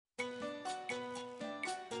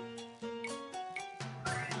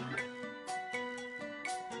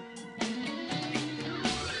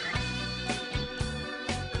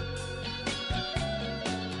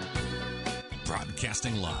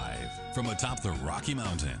Broadcasting live from atop the Rocky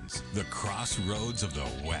Mountains, the crossroads of the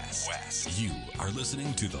West. You are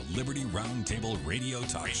listening to the Liberty Roundtable Radio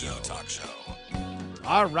Talk Show.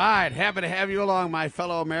 All right, happy to have you along, my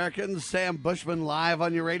fellow Americans. Sam Bushman live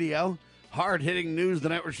on your radio. Hard-hitting news the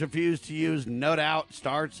networks refuse to use, no doubt,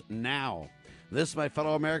 starts now. This, my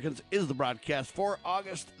fellow Americans, is the broadcast for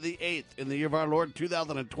August the 8th in the year of our Lord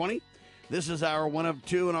 2020. This is our one of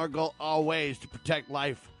two, and our goal always to protect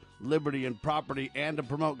life, liberty, and property, and to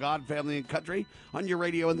promote God, family, and country on your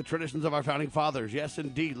radio and the traditions of our founding fathers. Yes,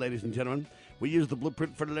 indeed, ladies and gentlemen. We use the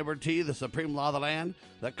blueprint for liberty, the supreme law of the land,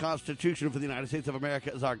 the Constitution for the United States of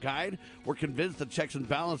America as our guide. We're convinced that checks and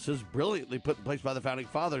balances, brilliantly put in place by the founding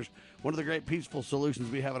fathers, one of the great peaceful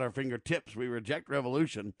solutions we have at our fingertips. We reject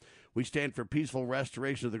revolution. We stand for peaceful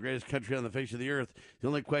restoration of the greatest country on the face of the earth. The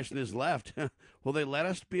only question is left, will they let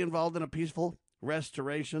us be involved in a peaceful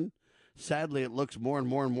restoration? Sadly, it looks more and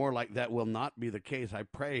more like that will not be the case. I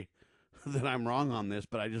pray that I'm wrong on this,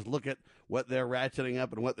 but I just look at what they're ratcheting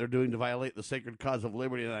up and what they're doing to violate the sacred cause of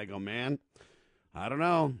liberty, and I go, man, I don't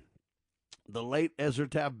know. The late Ezra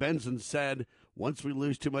Taft Benson said, once we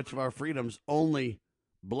lose too much of our freedoms, only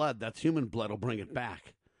blood, that's human blood, will bring it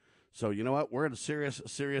back. So you know what? We're in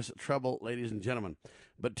serious trouble, ladies and gentlemen.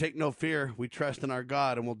 But take no fear. We trust in our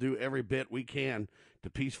God, and we'll do every bit we can to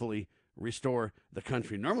peacefully restore the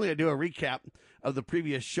country. Normally I do a recap of the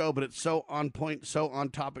previous show, but it's so on point, so on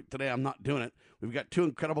topic today, I'm not doing it. We've got two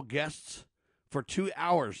incredible guests for 2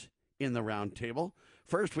 hours in the round table.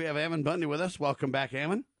 First, we have Ammon Bundy with us. Welcome back,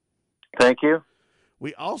 Ammon. Thank you.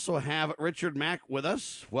 We also have Richard Mack with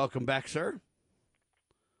us. Welcome back, sir.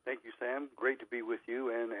 Thank you, Sam. Great to be with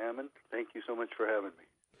you and Ammon. Thank you so much for having me.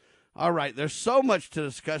 All right, there's so much to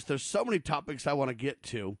discuss. There's so many topics I want to get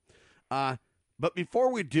to. But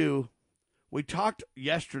before we do, we talked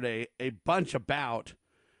yesterday a bunch about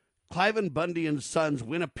Cliven Bundy and Sons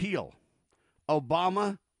win appeal.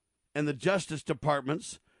 Obama and the Justice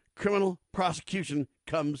Department's criminal prosecution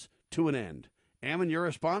comes to an end. Ammon, your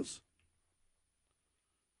response?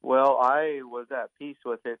 Well, I was at peace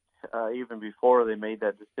with it even before they made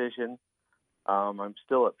that decision. I'm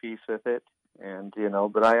still at peace with it, and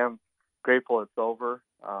but I am grateful it's over.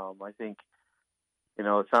 I think,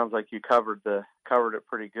 it sounds like you covered it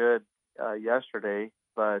pretty good yesterday,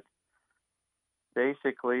 but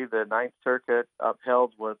basically the Ninth Circuit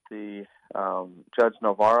upheld what the Judge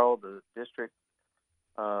Navarro, the district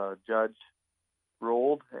judge,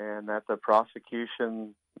 ruled, and that the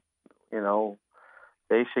prosecution,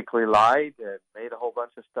 basically lied and made a whole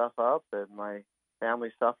bunch of stuff up, and my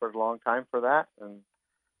family suffered a long time for that, and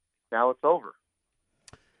now it's over.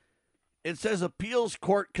 It says appeals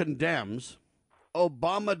court condemns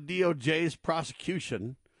Obama DOJ's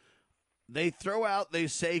prosecution. They throw out, they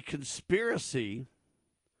say, conspiracy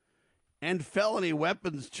and felony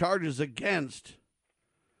weapons charges against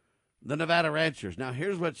the Nevada ranchers. Now,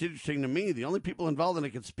 here's what's interesting to me. The only people involved in a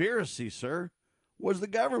conspiracy, sir, was the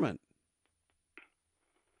government.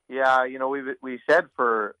 Yeah, we said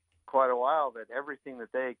for quite a while that everything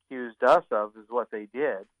that they accused us of is what they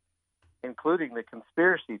did, including the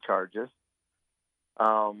conspiracy charges.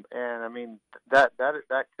 And I mean, that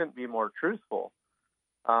couldn't be more truthful.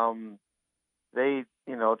 They,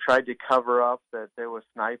 tried to cover up that there was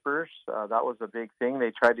snipers. That was a big thing.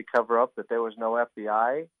 They tried to cover up that there was no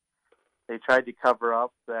FBI. They tried to cover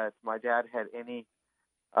up that my dad had any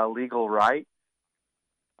legal right.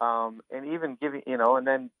 And even giving,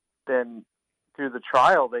 and then through the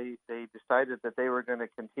trial, they decided that they were going to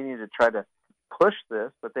continue to try to push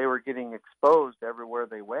this, but they were getting exposed everywhere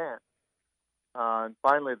they went. And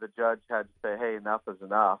finally, the judge had to say, "Hey, enough is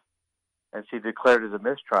enough," and she declared it a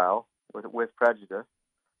mistrial with prejudice.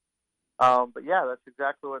 But yeah, that's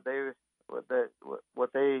exactly what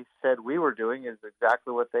they said we were doing is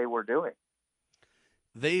exactly what they were doing.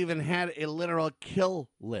 They even had a literal kill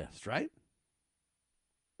list, right?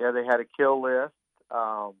 Yeah, they had a kill list.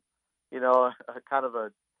 Kind of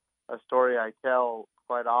a story I tell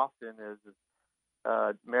quite often is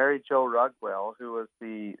Mary Jo Rugwell, who was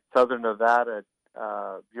the Southern Nevada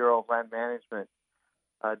Bureau of Land Management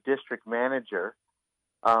district manager.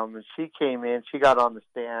 She came in. She got on the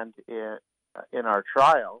stand in our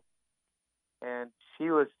trial, and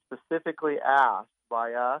she was specifically asked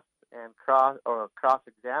by us and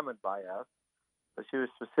cross-examined by us. But she was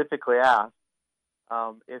specifically asked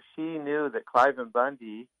if she knew that Cliven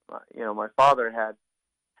Bundy, my father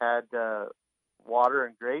had water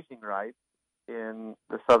and grazing rights in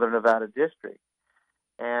the Southern Nevada district,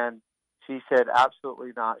 and she said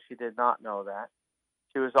absolutely not. She did not know that.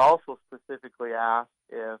 She was also specifically asked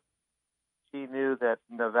if she knew that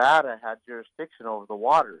Nevada had jurisdiction over the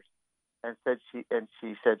waters, and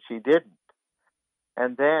she said she didn't.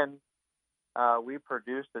 And then we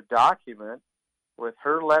produced a document with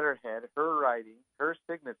her letterhead, her writing, her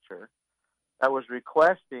signature, that was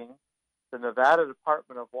requesting the Nevada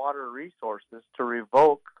Department of Water Resources to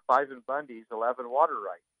revoke Cliven Bundy's 11 water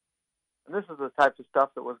rights. And this is the type of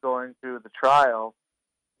stuff that was going through the trial,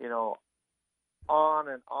 on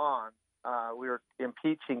and on. We were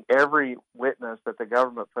impeaching every witness that the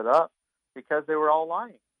government put up because they were all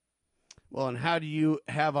lying. Well, and how do you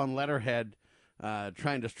have on letterhead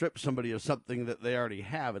trying to strip somebody of something that they already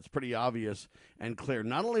have? It's pretty obvious and clear.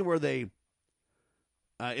 Not only were they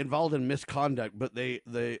involved in misconduct, but they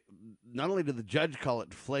not only did the judge call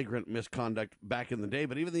it flagrant misconduct back in the day,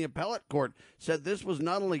 but even the appellate court said this was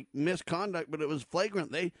not only misconduct, but it was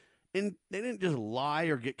flagrant. They didn't just lie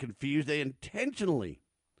or get confused. They intentionally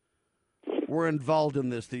were involved in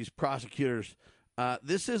this, these prosecutors.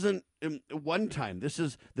 This isn't one time. This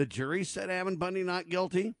is, the jury said Ammon Bundy not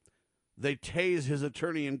guilty. They tase his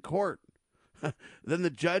attorney in court. Then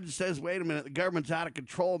the judge says, wait a minute, the government's out of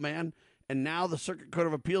control, man. And now the Circuit Court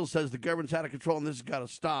of Appeals says the government's out of control and this has got to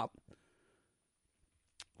stop.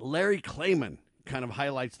 Larry Klayman kind of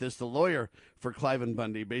highlights this. The lawyer for Cliven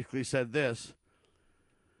Bundy basically said this.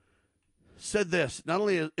 Not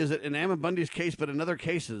only is it in Ammon Bundy's case, but in other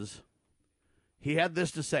cases, he had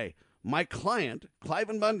this to say: my client,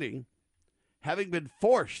 Cliven Bundy, having been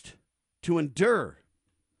forced to endure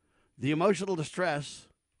the emotional distress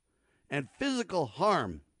and physical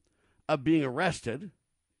harm of being arrested,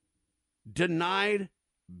 denied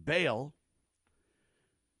bail,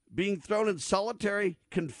 being thrown in solitary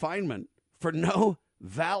confinement for no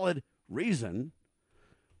valid reason,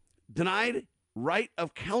 denied right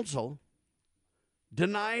of counsel,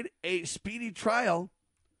 denied a speedy trial,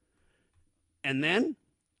 and then,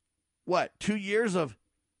 2 years of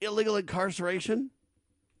illegal incarceration?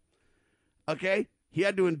 Okay, he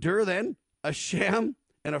had to endure then a sham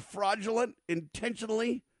and a fraudulent,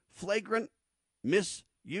 intentionally flagrant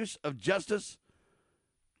misuse of justice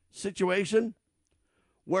situation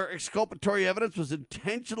where exculpatory evidence was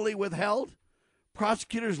intentionally withheld.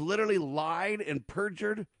 Prosecutors literally lied and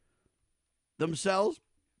perjured themselves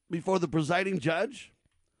before the presiding judge.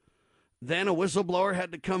 Then a whistleblower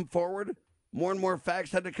had to come forward. More and more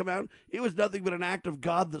facts had to come out. It was nothing but an act of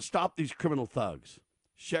God that stopped these criminal thugs.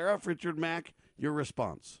 Sheriff Richard Mack, your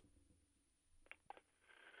response.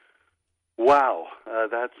 Wow,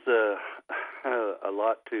 that's a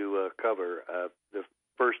lot to cover. The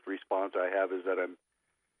first response I have is that I'm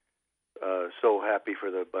so happy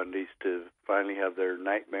for the Bundys to finally have their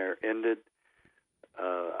nightmare ended.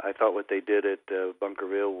 I thought what they did at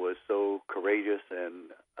Bunkerville was so courageous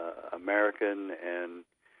and American, and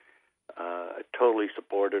I totally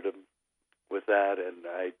supported them with that, and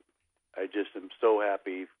I just am so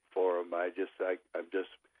happy for them. I'm just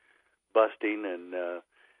busting, and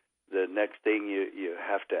the next thing you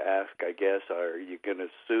have to ask, I guess, are you going to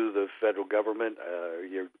sue the federal government?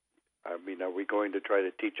 Are we going to try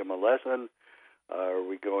to teach them a lesson? Are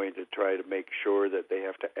we going to try to make sure that they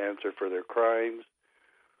have to answer for their crimes?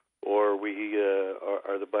 Or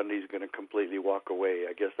are the Bundys going to completely walk away?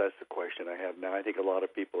 I guess that's the question I have now. I think a lot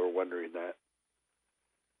of people are wondering that.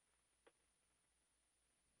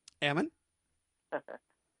 Ammon?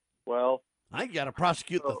 Well, I got to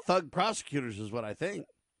prosecute the thug prosecutors is what I think.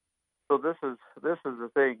 So this is the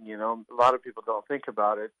thing, a lot of people don't think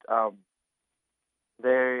about it.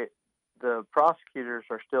 The prosecutors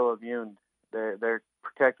are still immune. They're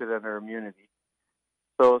protected under immunity.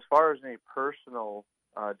 So as far as any personal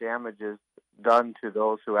damages done to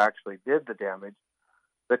those who actually did the damage,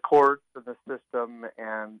 the courts and the system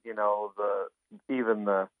and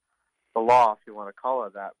the law, if you want to call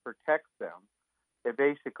it that, protects them. It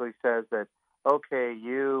basically says that, okay,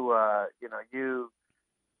 you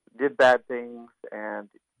did bad things,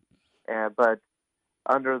 but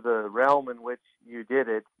under the realm in which you did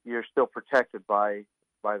it, you're still protected by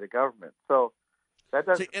the government. So that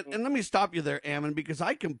doesn't. And let me stop you there, Ammon, because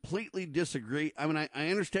I completely disagree. I mean, I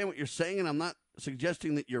understand what you're saying, and I'm not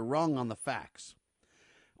suggesting that you're wrong on the facts.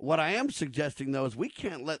 What I am suggesting, though, is we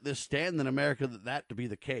can't let this stand in America that to be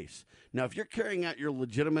the case. Now, if you're carrying out your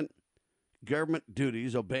legitimate government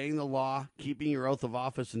duties, obeying the law, keeping your oath of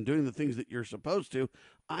office, and doing the things that you're supposed to,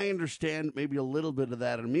 I understand maybe a little bit of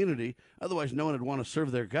that immunity. Otherwise, no one would want to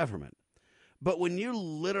serve their government. But when you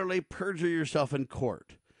literally perjure yourself in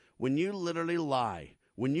court, when you literally lie,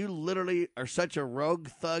 when you literally are such a rogue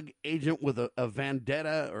thug agent with a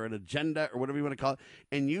vendetta or an agenda or whatever you want to call it,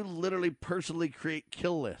 and you literally personally create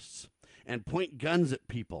kill lists and point guns at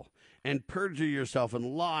people and perjure yourself and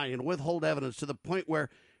lie and withhold evidence to the point where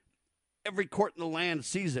every court in the land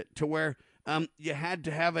sees it, to where you had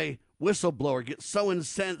to have a whistleblower get so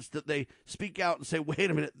incensed that they speak out and say, wait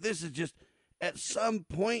a minute, this is just, at some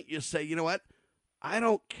point you say, you know what, I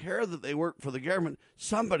don't care that they work for the government.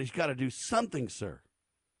 Somebody's got to do something, sir.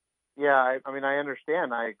 Yeah, I mean, I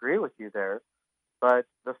understand. I agree with you there. But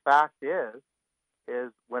the fact is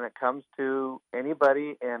when it comes to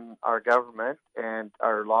anybody in our government and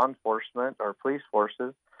our law enforcement, our police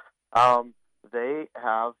forces, they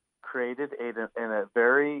have created a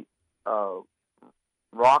very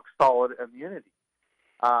rock solid immunity,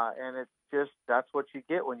 and it's just, that's what you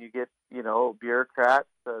get when you get bureaucrats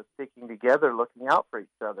sticking together, looking out for each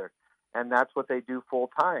other, and that's what they do full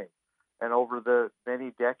time. And over the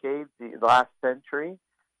many decades, the last century,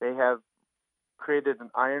 they have created an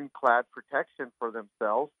ironclad protection for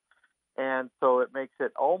themselves, and so it makes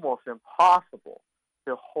it almost impossible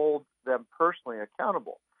to hold them personally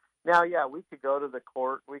accountable. Now, yeah, we could go to the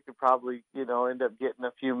court. We could probably, end up getting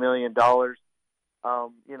a few $1 million,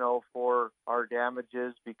 for our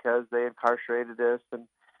damages because they incarcerated us. And,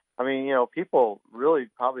 I mean, people really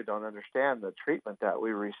probably don't understand the treatment that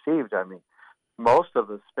we received. I mean, most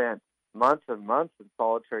of us spent months and months in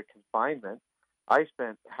solitary confinement. I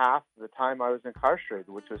spent half the time I was incarcerated,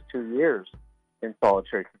 which was 2 years in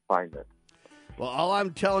solitary confinement. Well, all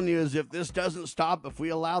I'm telling you is if this doesn't stop, if we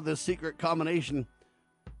allow this secret combination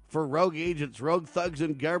for rogue agents, rogue thugs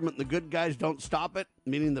in government, the good guys don't stop it,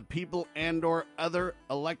 meaning the people and or other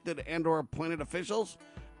elected and or appointed officials,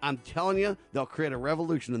 I'm telling you, they'll create a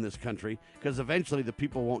revolution in this country because eventually the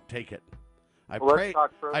people won't take it. I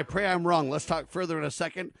pray I'm wrong. Let's talk further in a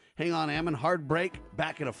second. Hang on, Ammon. Hard break.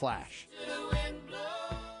 Back in a flash.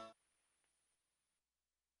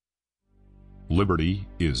 Liberty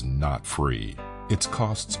is not free. Its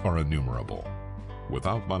costs are innumerable.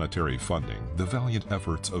 Without monetary funding, the valiant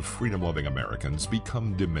efforts of freedom-loving Americans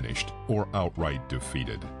become diminished or outright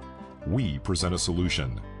defeated. We present a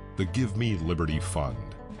solution, the Give Me Liberty Fund.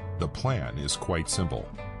 The plan is quite simple.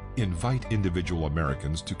 Invite individual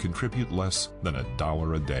Americans to contribute less than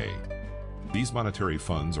 $1 a day. These monetary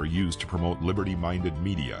funds are used to promote liberty-minded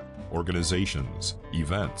media, organizations,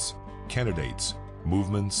 events, candidates,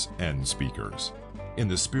 movements, and speakers. In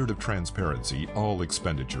the spirit of transparency, all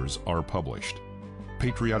expenditures are published.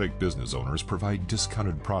 Patriotic business owners provide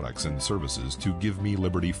discounted products and services to Give Me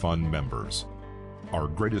Liberty Fund members. Our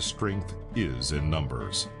greatest strength is in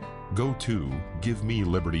numbers. Go to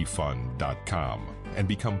GiveMeLibertyFund.com and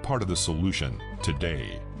become part of the solution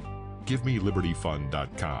today.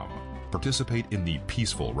 GiveMeLibertyFund.com. Participate in the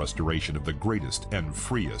peaceful restoration of the greatest and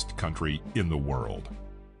freest country in the world.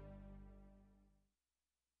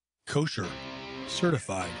 Kosher.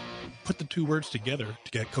 Certified. Put the two words together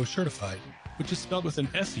to get co-certified, which is spelled with an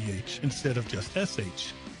S-E-H instead of just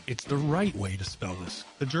S-H. It's the right way to spell this,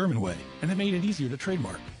 the German way, and it made it easier to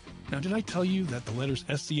trademark. Now, did I tell you that the letters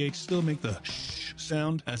S-C-H still make the sh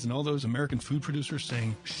sound, as in all those American food producers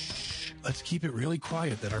saying shh? Let's keep it really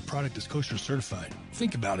quiet that our product is kosher certified.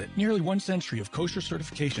 Think about it. Nearly 1 century of kosher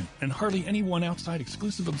certification, and hardly anyone outside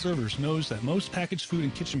exclusive observers knows that most packaged food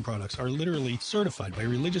and kitchen products are literally certified by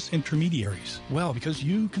religious intermediaries. Well, because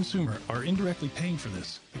you, consumer, are indirectly paying for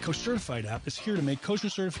this, the Kosher-Certified app is here to make kosher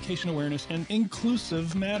certification awareness an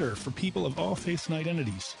inclusive matter for people of all faiths and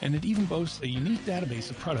identities. And it even boasts a unique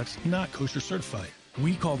database of products not kosher certified.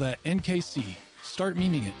 We call that NKC. Start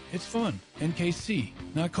memeing it. It's fun. NKC,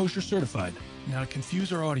 not kosher certified. Now, to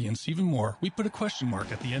confuse our audience even more, we put a question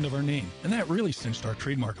mark at the end of our name, and that really cinched our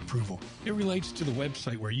trademark approval. It relates to the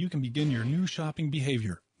website where you can begin your new shopping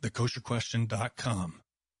behavior, thekosherquestion.com.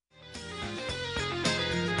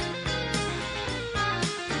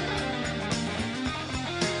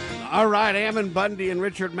 All right, Ammon Bundy and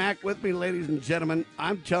Richard Mack with me, ladies and gentlemen.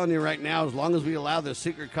 I'm telling you right now, as long as we allow this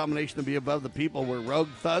secret combination to be above the people where rogue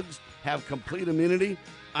thugs have complete immunity,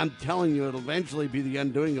 I'm telling you it'll eventually be the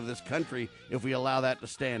undoing of this country if we allow that to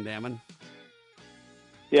stand, Ammon.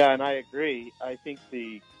 Yeah, and I agree. I think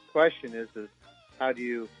the question is how do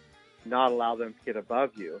you not allow them to get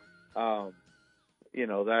above you?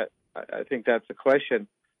 That I think that's the question.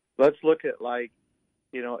 Let's look at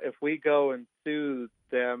if we go and sue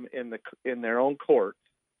them in their own courts,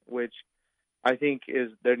 which I think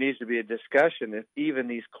there needs to be a discussion if even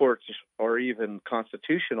these courts are even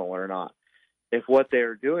constitutional or not. If what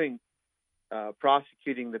they're doing,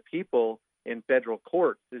 prosecuting the people in federal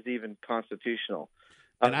courts, is even constitutional.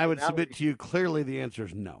 And I would submit to you clearly the answer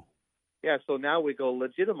is no. Yeah, so now we go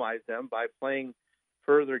legitimize them by playing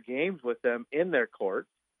further games with them in their courts.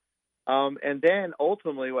 And then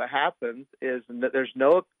ultimately what happens is that there's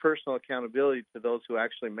no personal accountability to those who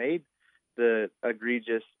actually made the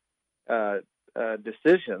egregious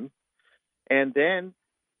decision. And then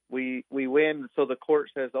we win, so the court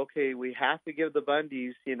says, okay, we have to give the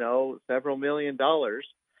Bundys, several $1 million.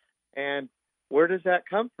 And where does that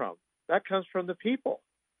come from? That comes from the people.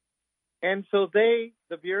 And so the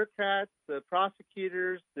bureaucrats, the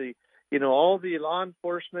prosecutors, all the law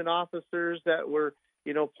enforcement officers that were,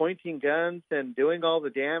 pointing guns and doing all the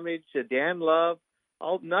damage, Dan Love,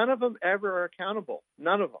 none of them ever are accountable.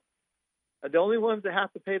 None of them. The only ones that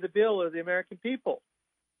have to pay the bill are the American people.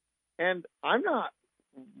 And I'm not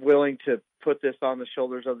willing to put this on the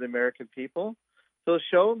shoulders of the American people. So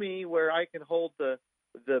show me where I can hold the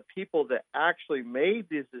people that actually made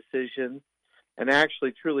these decisions and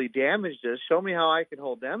actually truly damaged us. Show me how I can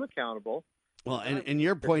hold them accountable. Well, and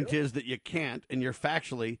your point is that you can't, and you're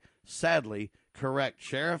factually, sadly, correct.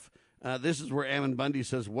 Sheriff, this is where Ammon Bundy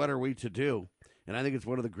says, what are we to do? And I think it's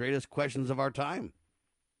one of the greatest questions of our time.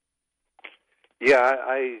 Yeah,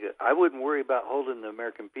 I wouldn't worry about holding the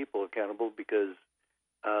American people accountable, because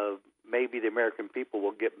maybe the American people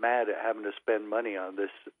will get mad at having to spend money on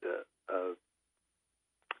this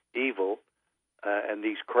evil and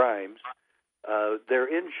these crimes. Their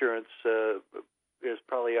insurance is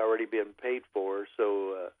probably already been paid for,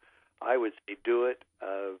 so I would say do it.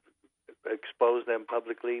 Expose them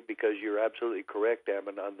publicly, because you're absolutely correct,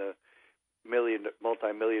 Ammon, on the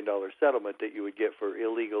multi-million-dollar settlement that you would get for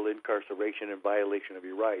illegal incarceration and violation of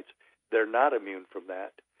your rights. They're not immune from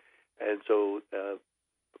that. And so the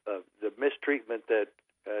mistreatment that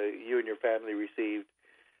you and your family received,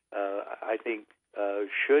 I think,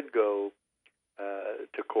 should go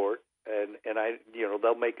to court, and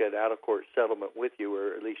they'll make an out-of-court settlement with you,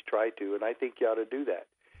 or at least try to, and I think you ought to do that.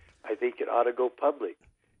 I think it ought to go public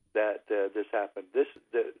that this happened.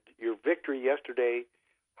 Your victory yesterday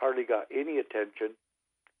hardly got any attention,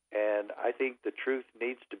 and I think the truth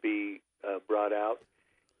needs to be brought out,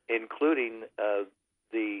 including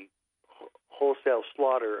the wholesale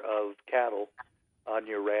slaughter of cattle on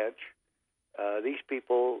your ranch. These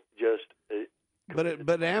people just...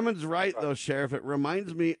 But Ammon's right, though, Sheriff. It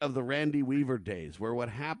reminds me of the Randy Weaver days, where what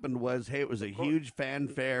happened was, hey, it was a huge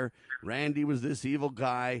fanfare. Randy was this evil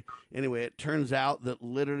guy. Anyway, it turns out that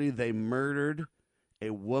literally they murdered a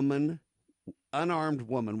woman, unarmed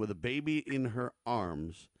woman with a baby in her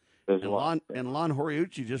arms. And Lon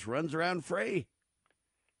Horiuchi just runs around free.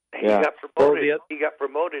 He got promoted. He got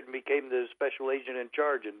promoted and became the special agent in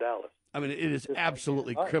charge in Dallas. I mean, it is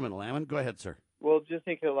absolutely criminal, Ammon. Go ahead, sir. Well, just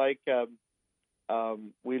think of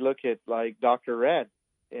we look at like Dr. Red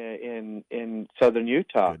in southern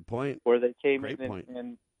Utah. Good point. Where they came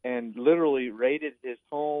in and literally raided his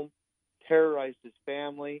home, terrorized his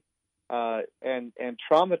family, and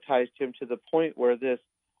traumatized him to the point where this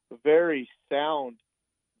very sound,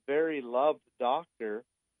 very loved doctor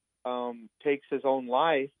takes his own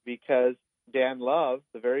life because Dan Love,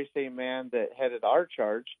 the very same man that headed our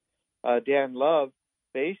charge, Dan Love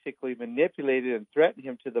basically manipulated and threatened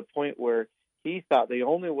him to the point where he thought the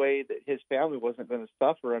only way that his family wasn't going to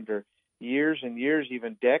suffer under years and years,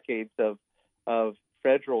 even decades of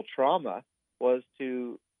federal trauma, was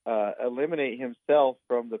to eliminate himself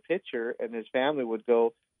from the picture, and his family would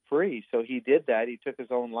go free. So he did that. He took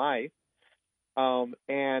his own life.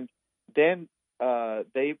 And then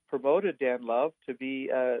they promoted Dan Love to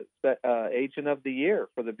be Agent of the Year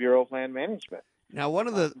for the Bureau of Land Management. Now, one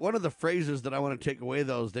of the phrases that I want to take away,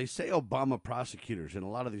 though, is they say Obama prosecutors in a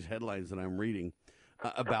lot of these headlines that I'm reading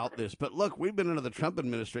about this. But look, we've been under the Trump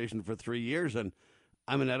administration for 3 years, and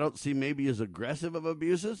I mean, I don't see maybe as aggressive of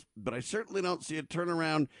abuses, but I certainly don't see a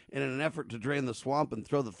turnaround in an effort to drain the swamp and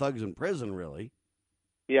throw the thugs in prison, really.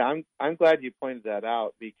 Yeah, I'm glad you pointed that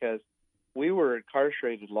out, because we were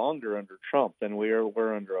incarcerated longer under Trump than we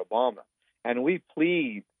were under Obama. And we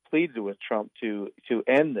pleaded with Trump to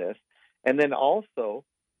end this. And then also,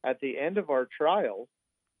 at the end of our trials,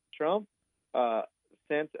 Trump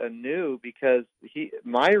sent a new, because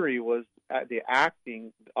Myrie was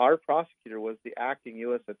our prosecutor was the acting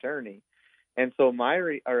U.S. attorney, and so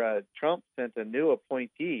Trump sent a new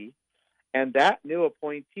appointee, and that new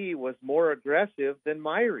appointee was more aggressive than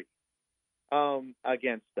Myrie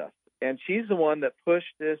against us, and she's the one that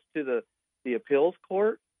pushed this to the appeals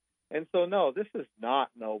court. And so, no, this is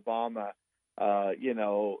not an Obama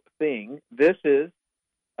thing. This is,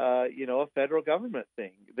 a federal government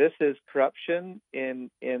thing. This is corruption in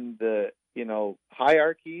the,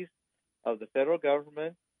 hierarchies of the federal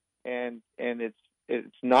government, and it's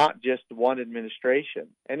not just one administration.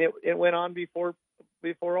 And it went on before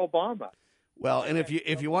Obama. Well, and if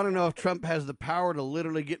you want to know if Trump has the power to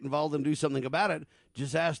literally get involved and do something about it,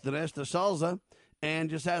 just ask Dinesh D'Souza and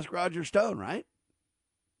just ask Roger Stone, right?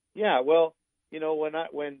 Yeah, well,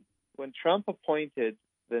 when Trump appointed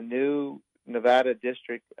the new Nevada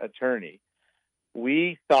district attorney,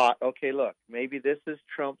 we thought, okay, look, maybe this is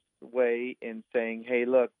Trump's way in saying, hey,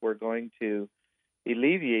 look, we're going to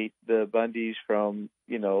alleviate the Bundys from,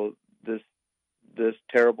 this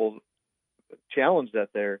terrible challenge that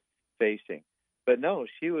they're facing. But no,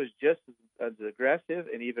 she was just as aggressive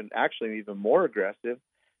and even more aggressive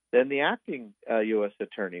than the acting U.S.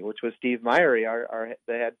 attorney, which was Steve Myrie,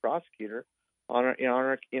 the head prosecutor in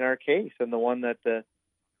our case, and the one that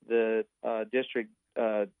the district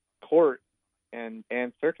court and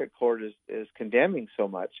circuit court is condemning so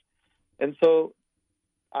much. And so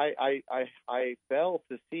I fail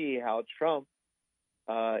to see how Trump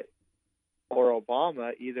or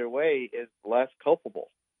Obama, either way, is less culpable.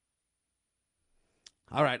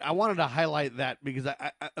 All right, I wanted to highlight that because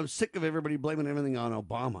I'm sick of everybody blaming everything on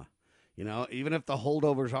Obama. Even if the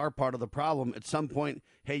holdovers are part of the problem, at some point,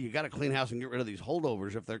 hey, you got to clean house and get rid of these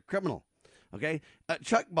holdovers if they're criminal. Okay?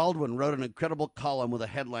 Chuck Baldwin wrote an incredible column with a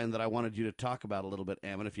headline that I wanted you to talk about a little bit,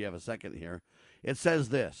 Ammon, if you have a second here. It says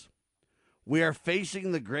this: we are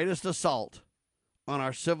facing the greatest assault on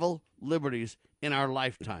our civil liberties in our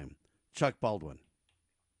lifetime. Chuck Baldwin.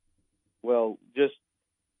 Well, just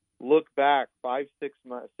look back 6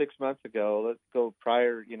 months ago. Let's go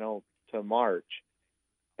prior, to March,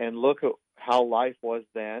 and look at how life was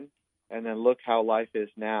then, and then look how life is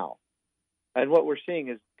now. And what we're seeing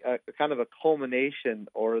is a kind of a culmination,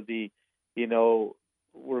 or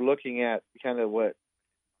we're looking at kind of what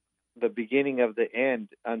the beginning of the end,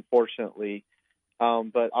 unfortunately.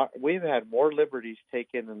 But we've had more liberties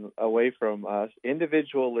taken away from us,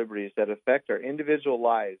 individual liberties that affect our individual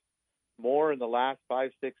lives, more in the last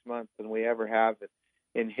 5-6 months than we ever have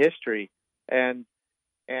in history. And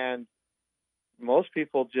most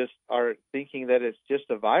people just are thinking that it's just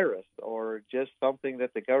a virus or just something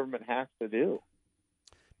that the government has to do.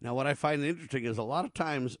 Now, what I find interesting is a lot of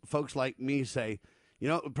times folks like me say, it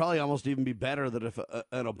would probably almost even be better that if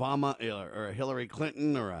an Obama or a Hillary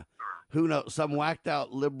Clinton or some whacked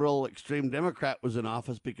out liberal extreme Democrat was in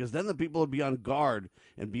office, because then the people would be on guard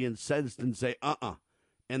and be incensed and say,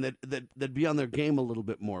 and they'd be on their game a little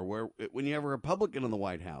bit more. Where when you have a Republican in the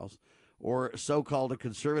White House, or so-called a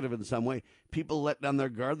conservative in some way, people let down their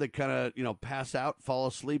guard. They kind of, pass out, fall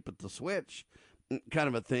asleep at the switch, kind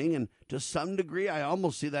of a thing. And to some degree, I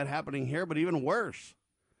almost see that happening here, but even worse,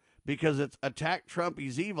 because it's attack Trump,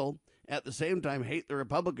 he's evil, at the same time hate the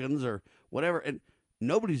Republicans or whatever, and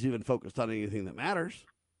nobody's even focused on anything that matters.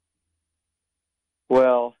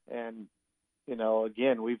 Well, and,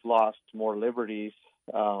 again, we've lost more liberties,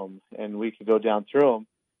 and we could go down through them.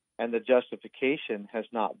 And the justification has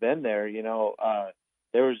not been there.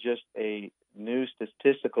 There was just a new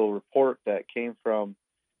statistical report that came from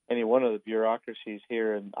any one of the bureaucracies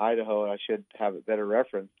here in Idaho. I should have it better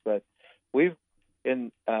referenced, but we've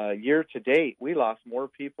in year to date, we lost more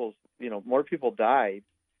people. More people died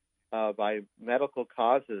by medical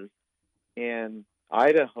causes in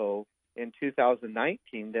Idaho in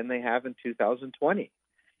 2019 than they have in 2020,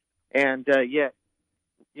 and yet.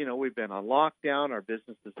 We've been on lockdown. Our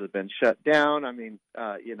businesses have been shut down. I mean,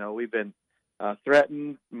 we've been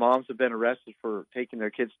threatened. Moms have been arrested for taking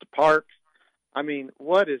their kids to parks. I mean,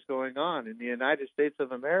 what is going on in the United States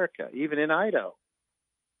of America, even in Idaho?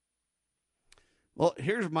 Well,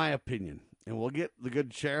 here's my opinion, and we'll get the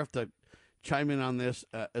good sheriff to chime in on this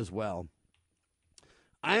as well.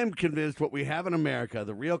 I am convinced what we have in America,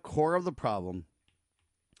 the real core of the problem,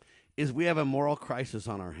 is we have a moral crisis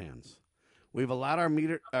on our hands. We've allowed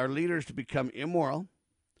our leaders to become immoral.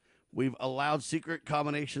 We've allowed secret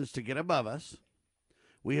combinations to get above us.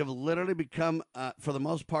 We have literally become, for the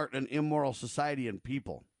most part, an immoral society and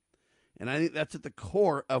people. And I think that's at the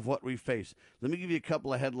core of what we face. Let me give you a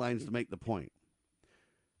couple of headlines to make the point.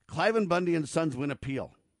 Cliven Bundy and Sons win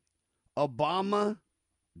appeal. Obama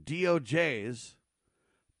DOJ's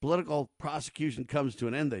political prosecution comes to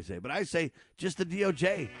an end, they say. But I say just the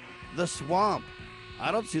DOJ, the swamp.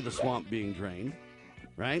 I don't see the swamp being drained,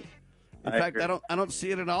 right? In fact, I don't see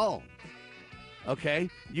it at all. Okay,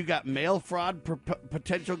 you got mail fraud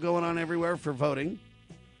potential going on everywhere for voting.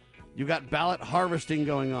 You got ballot harvesting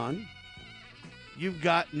going on. You've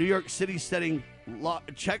got New York City setting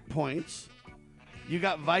checkpoints. You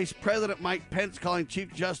got Vice President Mike Pence calling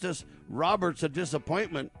Chief Justice Roberts a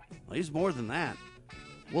disappointment. Well, he's more than that.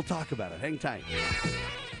 We'll talk about it. Hang tight.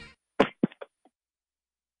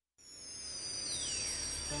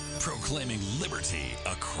 Proclaiming liberty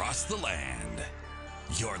across the land.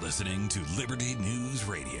 You're listening to Liberty News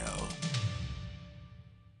Radio.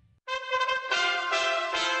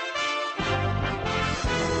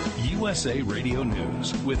 USA Radio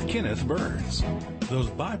News with Kenneth Burns. Those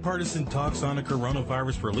bipartisan talks on a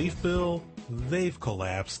coronavirus relief bill, they've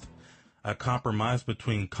collapsed. A compromise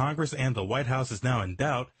between Congress and the White House is now in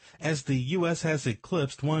doubt as the U.S. has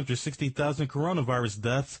eclipsed 160,000 coronavirus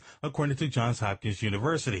deaths, according to Johns Hopkins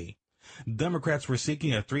University. Democrats were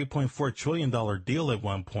seeking a $3.4 trillion deal at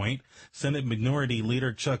one point. Senate Minority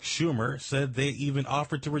Leader Chuck Schumer said they even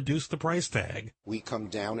offered to reduce the price tag. We come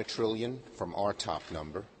down $1 trillion from our top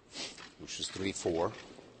number, which was 3.4.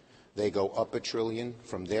 They go up $1 trillion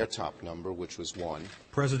from their top number, which was 1.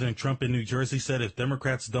 President Trump in New Jersey said if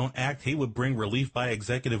Democrats don't act, he would bring relief by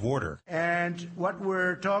executive order. And what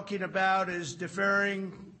we're talking about is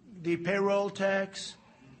deferring the payroll tax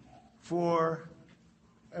for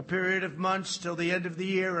a period of months till the end of the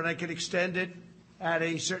year, and I can extend it at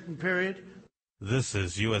a certain period. This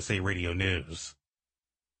is USA Radio News.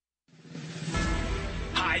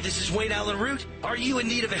 Hi, this is Wayne Allen Root. Are you in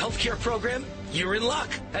need of a healthcare program? You're in luck.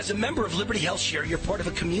 As a member of Liberty Health Share, you're part of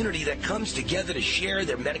a community that comes together to share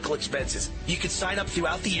their medical expenses. You can sign up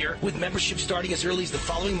throughout the year with membership starting as early as the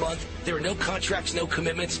following month. There are no contracts, no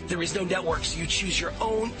commitments. There is no network, so you choose your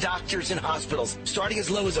own doctors and hospitals. Starting as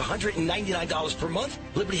low as $199 per month,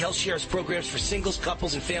 Liberty Health Shares programs for singles,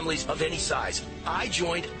 couples, and families of any size. I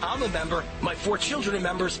joined. I'm a member. My 4 children are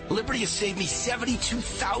members. Liberty has saved me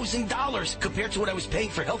 $72,000 compared to what I was paying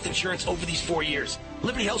for health insurance over these 4 years.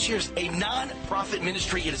 Liberty Health Shares, a non-profit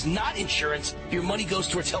ministry. It is not insurance. Your money goes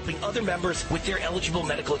towards helping other members with their eligible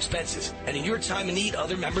medical expenses. And in your time of need,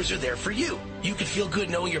 other members are there for you. You can feel good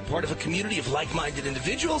knowing you're part of a community of like-minded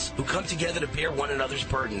individuals who come together to bear one another's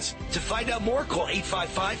burdens. To find out more, call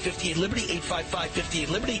 855-58-LIBERTY,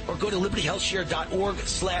 855-58-LIBERTY, or go to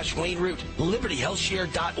libertyhealthshare.org/Wayne Root.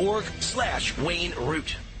 libertyhealthshare.org/Wayne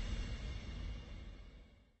Root.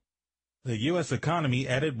 The U.S. economy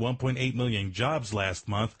added 1.8 million jobs last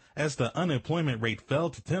month as the unemployment rate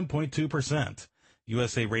fell to 10.2%.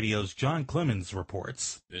 USA Radio's John Clemens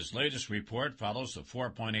reports. This latest report follows the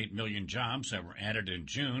 4.8 million jobs that were added in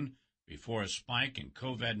June before a spike in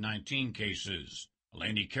COVID-19 cases.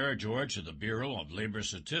 Eleni Karageorge of the Bureau of Labor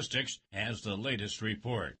Statistics has the latest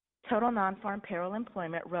report. Total non-farm payroll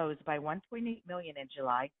employment rose by 1.8 million in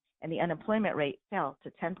July, and the unemployment rate fell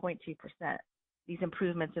to 10.2%. These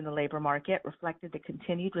improvements in the labor market reflected the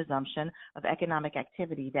continued resumption of economic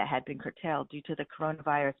activity that had been curtailed due to the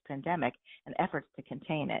coronavirus pandemic and efforts to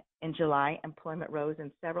contain it. In July, employment rose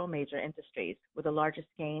in several major industries, with the largest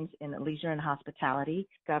gains in leisure and hospitality,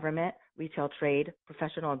 government, retail trade,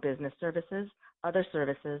 professional and business services, other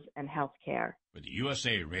services, and health care. For the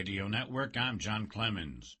USA Radio Network, I'm John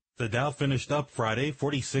Clemens. The Dow finished up Friday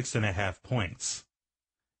 46.5 points.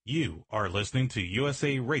 You are listening to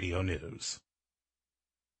USA Radio News.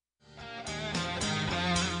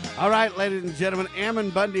 All right, ladies and gentlemen,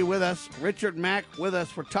 Ammon Bundy with us, Richard Mack with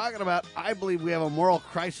us. We're talking about, I believe we have a moral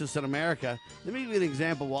crisis in America. Let me give you an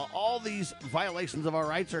example. While all these violations of our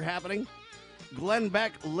rights are happening, Glenn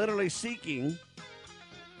Beck literally seeking,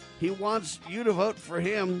 he wants you to vote for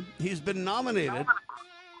him. He's been nominated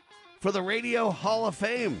for the Radio Hall of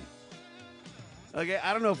Fame. Okay,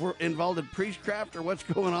 I don't know if we're involved in priestcraft or what's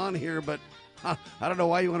going on here, but I don't know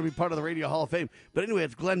why you want to be part of the Radio Hall of Fame. But anyway,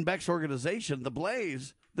 it's Glenn Beck's organization, The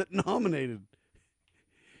Blaze, that nominated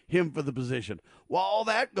him for the position. While all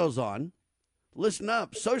that goes on, listen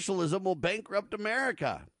up. Socialism will bankrupt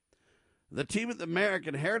America. The team at the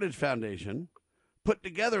American Heritage Foundation put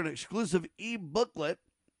together an exclusive e-booklet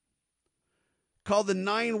called The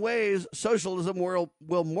 9 Ways Socialism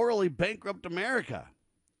Will Morally Bankrupt America.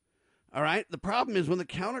 All right? The problem is when the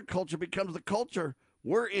counterculture becomes the culture,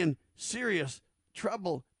 we're in serious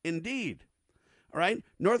trouble indeed. All right?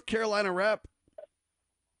 North Carolina Rep.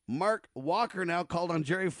 Mark Walker now called on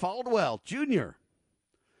Jerry Falwell Jr.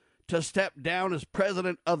 to step down as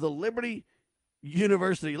president of the Liberty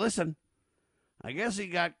University. Listen, I guess he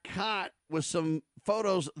got caught with some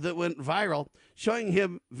photos that went viral showing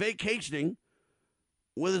him vacationing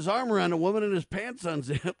with his arm around a woman and his pants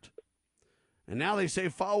unzipped. And now they say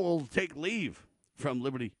Falwell will take leave from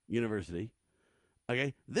Liberty University.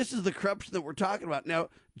 Okay, this is the corruption that we're talking about. Now,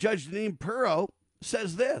 Judge Deneen Puro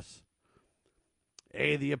says this.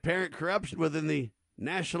 The apparent corruption within the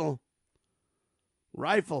National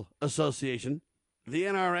Rifle Association, the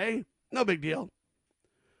NRA, no big deal.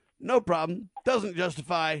 No problem. Doesn't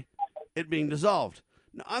justify it being dissolved.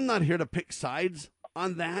 Now, I'm not here to pick sides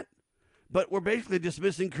on that, but we're basically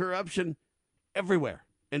dismissing corruption everywhere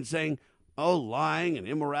and saying, oh, lying and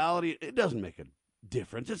immorality, it doesn't make a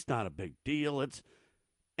difference. It's not a big deal.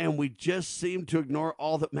 And we just seem to ignore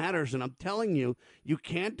all that matters. And I'm telling you, you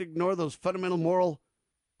can't ignore those fundamental moral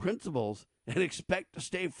principles and expect to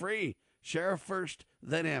stay free. Sheriff first,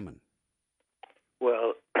 then Ammon.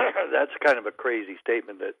 Well, that's kind of a crazy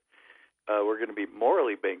statement that we're going to be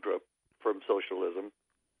morally bankrupt from socialism,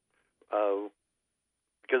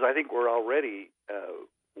 because I think we're already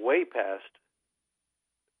way past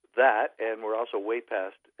that, and we're also way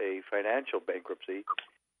past a financial bankruptcy.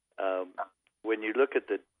 When you look at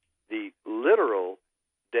the literal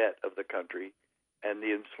debt of the country and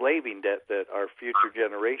the enslaving debt that our future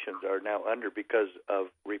generations are now under because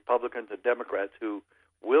of Republicans and Democrats who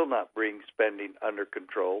will not bring spending under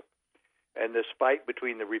control, and the spite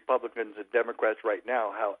between the Republicans and Democrats right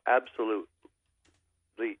now, how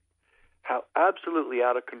absolutely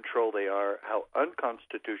out of control they are, how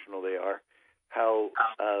unconstitutional they are, how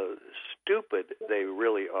stupid they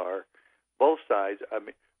really are. Both sides. I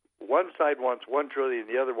mean, one side wants $1 trillion,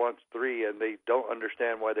 the other wants $3 trillion, and they don't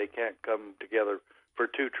understand why they can't come together for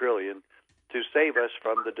 $2 trillion to save us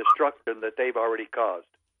from the destruction that they've already caused.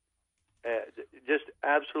 Just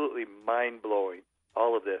absolutely mind-blowing,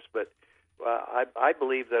 all of this. But I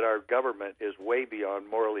believe that our government is way beyond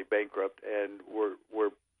morally bankrupt, and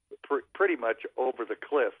we're pretty much over the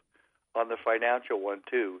cliff on the financial one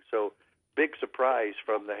too. So big surprise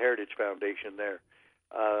from the Heritage Foundation there.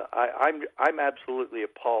 I'm absolutely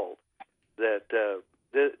appalled that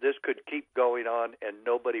this could keep going on and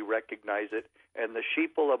nobody recognize it, and the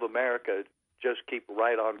sheeple of America just keep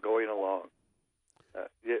right on going along.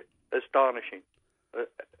 Astonishing,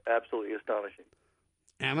 absolutely astonishing.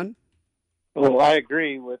 Ammon? Well, I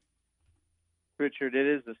agree with Richard. It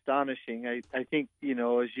is astonishing. I think,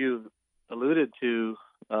 as you alluded to,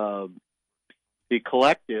 the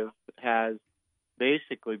collective has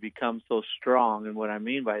basically become so strong. And what I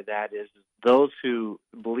mean by that is those who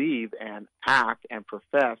believe and act and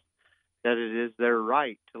profess that it is their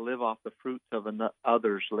right to live off the fruits of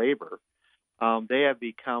another's labor, they have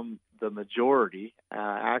become the majority,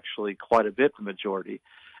 actually quite a bit the majority.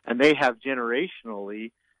 And they have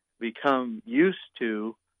generationally become used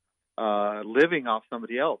to living off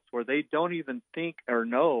somebody else, where they don't even think or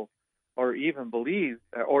know or even believe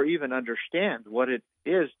or even understand what it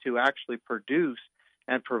is to actually produce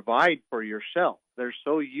and provide for yourself. They're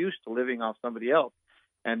so used to living off somebody else,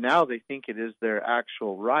 and now they think it is their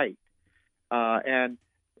actual right. And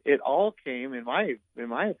it all came, in my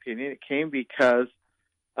opinion, it came because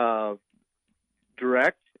of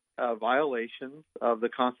direct violations of the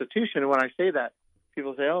Constitution. And when I say that,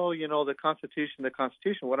 people say, oh, the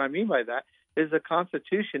Constitution. What I mean by that is the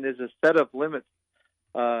Constitution is a set of limits,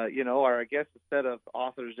 or I guess a set of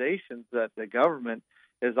authorizations that the government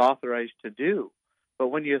is authorized to do. But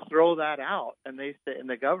when you throw that out, and they say in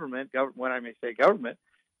the government, when I may say government,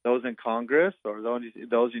 those in Congress or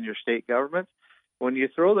those in your state governments, when you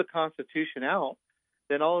throw the Constitution out,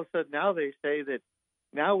 then all of a sudden now they say that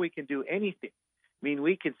now we can do anything. I mean,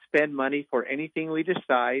 we can spend money for anything we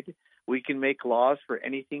decide. We can make laws for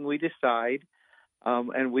anything we decide,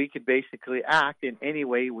 and we could basically act in any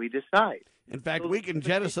way we decide. In fact, we can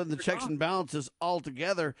jettison the checks and balances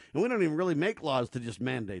altogether, and we don't even really make laws to just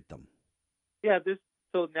mandate them. Yeah,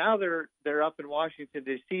 so now they're up in Washington,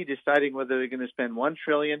 D.C. deciding whether they're going to spend $1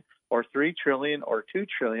 trillion or $3 trillion or $2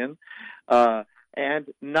 trillion, and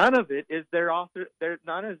none of it is their author.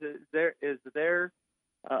 None of it is their.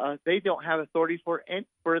 They don't have authority for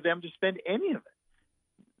them to spend any of it.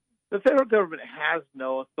 The federal government has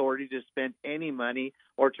no authority to spend any money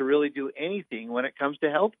or to really do anything when it comes to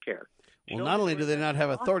health care. Well, not only do they not have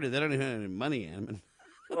authority, they don't even have any money, Ammon.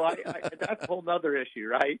 Well, that's a whole other issue,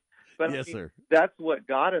 right? But yes, sir. That's what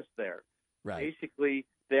got us there. Right. Basically,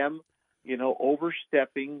 them,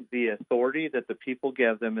 overstepping the authority that the people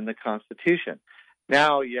give them in the Constitution.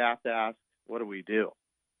 Now you have to ask, what do we do?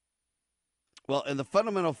 Well, and the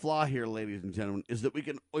fundamental flaw here, ladies and gentlemen, is that we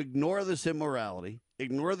can ignore this immorality,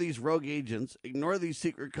 ignore these rogue agents, ignore these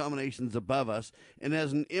secret combinations above us, and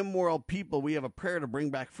as an immoral people, we have a prayer to bring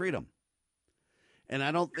back freedom. And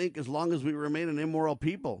I don't think as long as we remain an immoral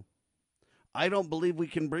people, I don't believe we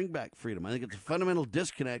can bring back freedom. I think it's a fundamental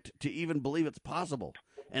disconnect to even believe it's possible,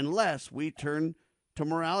 unless we turn to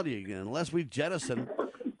morality again, unless we jettison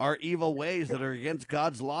our evil ways that are against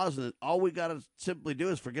God's laws, and all we got to simply do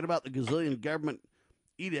is forget about the gazillion government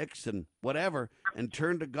edicts and whatever and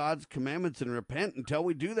turn to God's commandments and repent. Until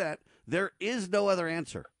we do that, there is no other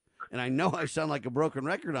answer. And I know I sound like a broken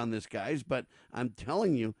record on this, guys, but I'm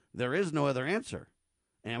telling you, there is no other answer.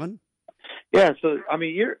 Ammon? Yeah, so,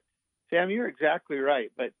 Sam, you're exactly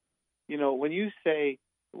right. But, when you say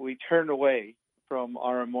we turn away from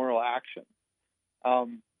our immoral action,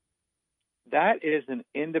 that is an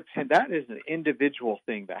individual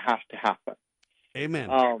thing that has to happen. Amen.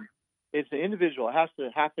 It's an individual. It has to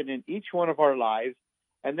happen in each one of our lives,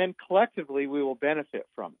 and then collectively we will benefit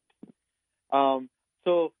from it.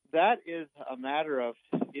 So that is a matter of,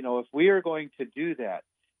 if we are going to do that,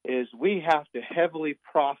 is we have to heavily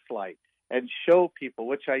proselyte and show people,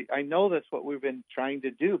 which I know that's what we've been trying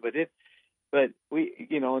to do, but we,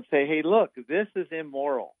 and say, hey, look, this is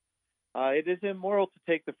immoral. It is immoral to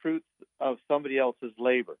take the fruits of somebody else's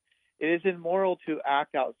labor. It is immoral to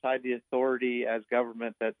act outside the authority as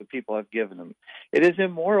government that the people have given them. It is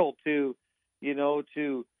immoral to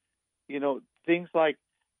things like,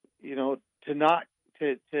 to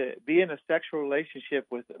be in a sexual relationship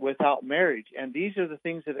without marriage. And these are the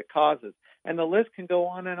things that it causes. And the list can go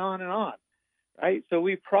on and on and on, right? So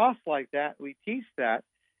we proselyte that, we teach that,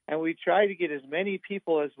 and we try to get as many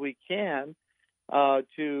people as we can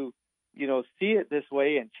to, see it this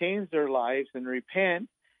way and change their lives and repent,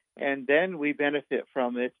 and then we benefit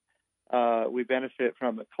from it. We benefit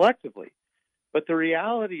from it collectively. But the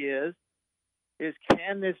reality is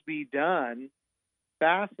can this be done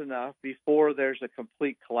fast enough before there's a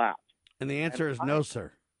complete collapse? And the answer is no,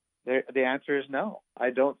 sir. The answer is no. I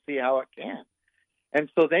don't see how it can. And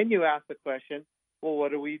so then you ask the question, well,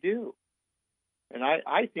 what do we do? And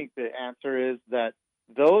I think the answer is that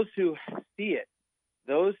those who see it,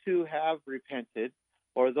 those who have repented,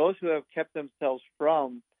 or those who have kept themselves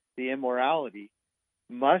from the immorality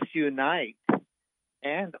must unite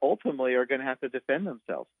and ultimately are going to have to defend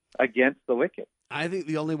themselves against the wicked. I think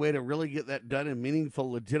the only way to really get that done in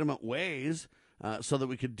meaningful, legitimate ways, so that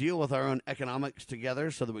we could deal with our own economics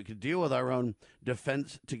together, so that we could deal with our own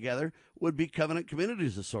defense together, would be covenant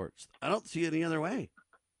communities of sorts. I don't see any other way.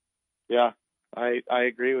 Yeah, I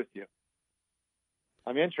agree with you.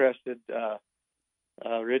 I'm interested,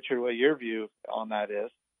 Richard, what your view on that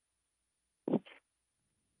is.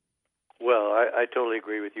 Well, I totally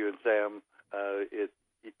agree with you and Sam.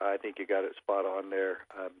 I think you got it spot on there.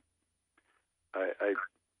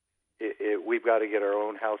 We've got to get our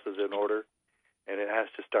own houses in order, and it has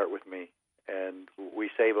to start with me. And we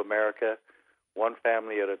save America one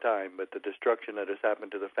family at a time, but the destruction that has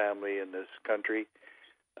happened to the family in this country,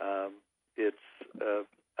 it's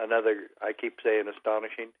another, I keep saying,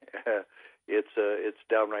 astonishing. It's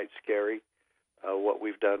downright scary what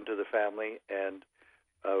we've done to the family. And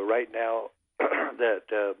right now,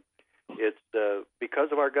 that it's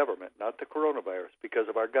because of our government, not the coronavirus, because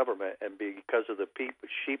of our government and because of the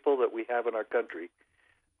sheeple that we have in our country,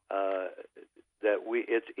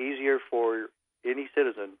 it's easier for any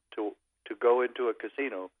citizen to go into a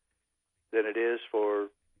casino than it is for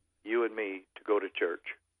you and me to go to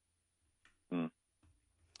church.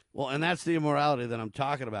 Well, and that's the immorality that I'm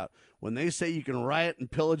talking about. When they say you can riot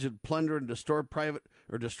and pillage and plunder and destroy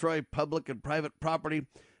public and private property,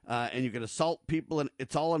 and you can assault people, and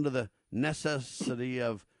it's all under the necessity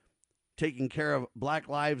of taking care of black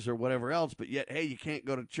lives or whatever else, but yet, hey, you can't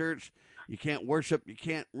go to church, you can't worship, you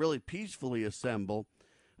can't really peacefully assemble,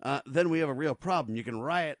 then we have a real problem. You can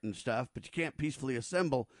riot and stuff, but you can't peacefully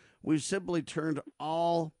assemble. We've simply turned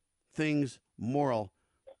all things moral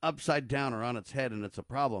upside down or on its head, and it's a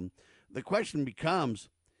problem. The question becomes,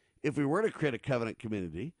 if we were to create a covenant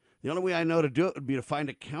community, the only way I know to do it would be to find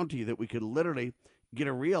a county that we could literally get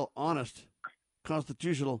a real, honest,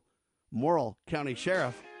 constitutional, moral county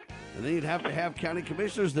sheriff, and then you'd have to have county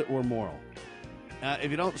commissioners that were moral. If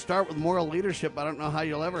you don't start with moral leadership, I don't know how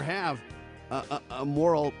you'll ever have a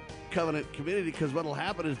moral covenant community, because what will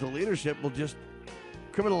happen is the leadership will just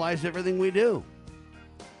criminalize everything we do.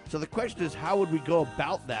 So the question is, how would we go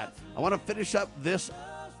about that? I want to finish up this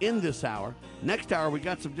in this hour. Next hour, we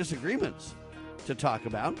got some disagreements to talk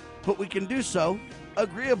about, but we can do so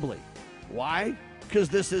agreeably. Why? Because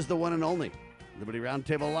this is the one and only Liberty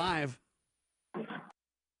Roundtable Live.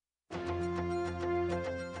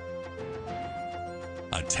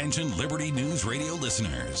 Attention Liberty News Radio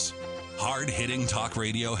listeners. Hard-hitting talk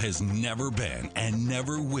radio has never been and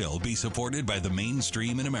never will be supported by the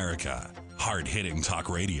mainstream in America. Hard-hitting talk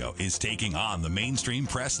radio is taking on the mainstream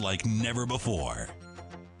press like never before.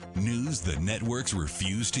 News the networks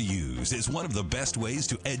refuse to use is one of the best ways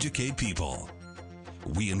to educate people.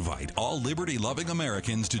 We invite all liberty-loving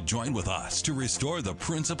Americans to join with us to restore the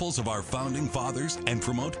principles of our founding fathers and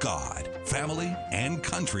promote God, family, and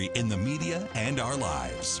country in the media and our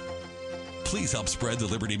lives. Please help spread the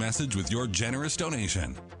Liberty message with your generous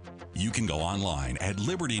donation. You can go online at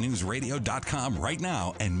libertynewsradio.com right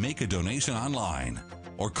now and make a donation online.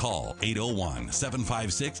 Or call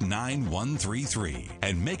 801-756-9133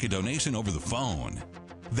 and make a donation over the phone.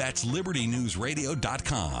 That's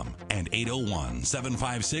libertynewsradio.com and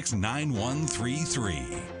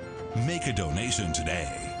 801-756-9133. Make a donation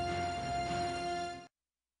today.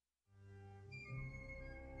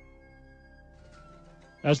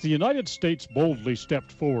 As the United States boldly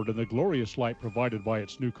stepped forward in the glorious light provided by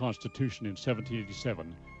its new Constitution in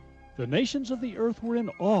 1787, the nations of the earth were in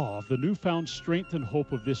awe of the newfound strength and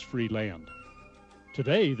hope of this free land.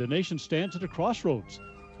 Today, the nation stands at a crossroads.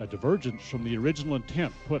 A divergence from the original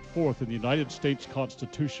intent put forth in the United States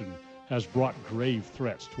Constitution has brought grave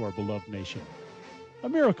threats to our beloved nation. A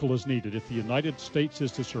miracle is needed if the United States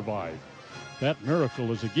is to survive. That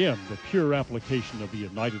miracle is again the pure application of the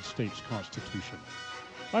United States Constitution.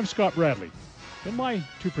 I'm Scott Bradley. In my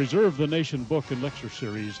To Preserve the Nation book and lecture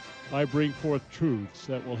series, I bring forth truths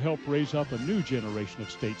that will help raise up a new generation of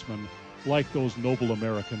statesmen like those noble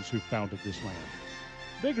Americans who founded this land.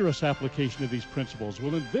 Vigorous application of these principles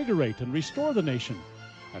will invigorate and restore the nation,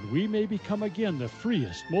 and we may become again the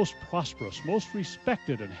freest, most prosperous, most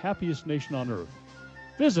respected, and happiest nation on earth.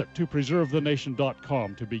 Visit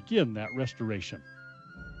topreservethenation.com to begin that restoration.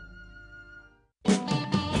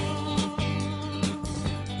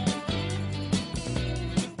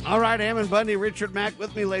 All right, Ammon Bundy, Richard Mack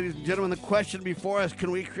with me, ladies and gentlemen. The question before us,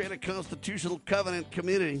 can we create a constitutional covenant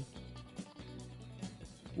community?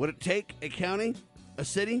 Would it take a county, a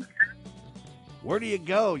city? Where do you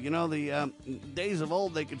go? You know, the days of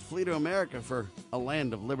old, they could flee to America for a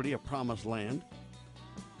land of liberty, a promised land.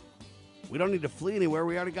 We don't need to flee anywhere.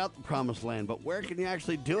 We already got the promised land. But where can you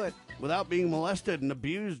actually do it without being molested and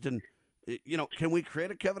abused? And, you know, can we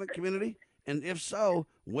create a covenant community? And if so,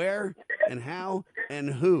 where and how and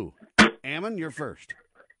who? Ammon, you're first.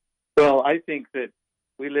 Well, I think that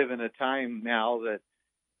we live in a time now that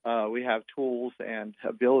we have tools and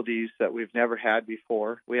abilities that we've never had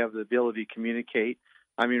before. We have the ability to communicate.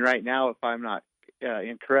 I mean, right now, if I'm not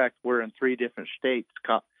incorrect, we're in 3 different states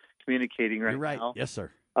communicating right now. You're right. Yes, sir.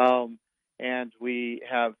 And we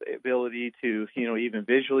have the ability to, you know, even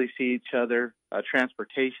visually see each other.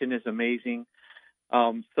 Transportation is amazing.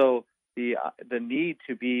 So the need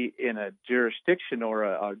to be in a jurisdiction or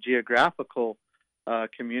a geographical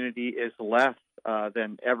community is less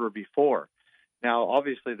than ever before. Now,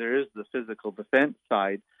 obviously, there is the physical defense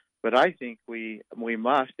side, but I think we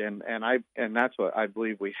must, and that's what I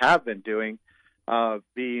believe we have been doing,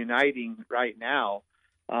 be uniting right now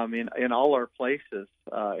in all our places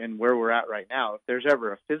and where we're at right now. If there's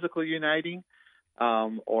ever a physical uniting,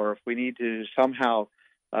 or if we need to somehow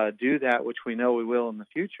do that, which we know we will in the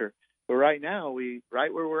future, but right now,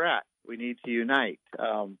 right where we're at, we need to unite.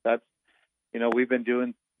 That's, you know, we've been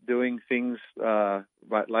doing things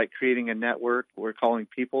like creating a network we're calling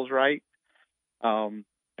People's Right, and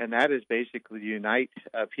that is basically to unite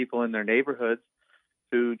people in their neighborhoods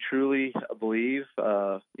who truly believe,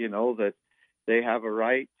 you know, that they have a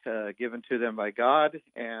right given to them by God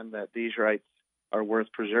and that these rights are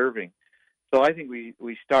worth preserving. So I think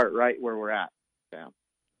we start right where we're at, Sam.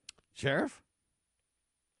 Sheriff?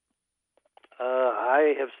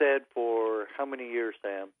 I have said for how many years,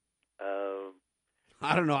 Sam?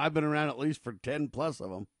 I don't know. I've been around at least for 10 plus of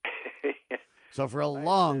them. So for a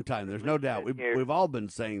long time, there's no doubt. We've all been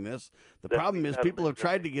saying this. The problem is people have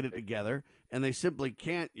tried to get it together, and they simply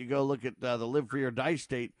can't. You go look at the Live Free or Die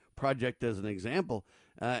State project as an example.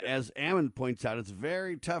 As Ammon points out, it's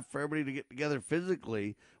very tough for everybody to get together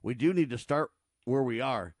physically. We do need to start where we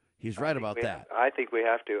are. He's right about that. I think we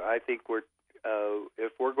have to. I think we're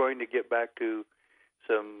if we're going to get back to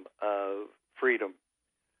some freedom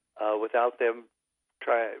without them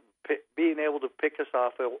being able to pick us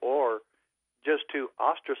off or just to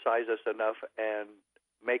ostracize us enough and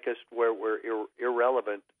make us where we're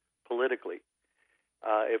irrelevant politically.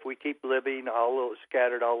 If we keep living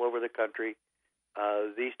scattered all over the country,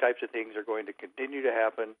 these types of things are going to continue to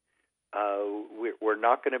happen. We're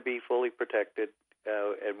not going to be fully protected,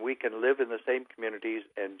 and we can live in the same communities.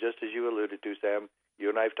 And just as you alluded to, Sam, you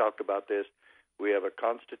and I have talked about this. We have a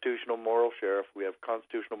constitutional moral sheriff. We have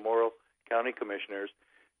constitutional moral county commissioners,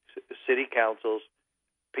 city councils,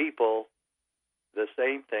 people, the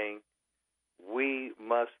same thing. We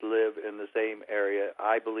must live in the same area.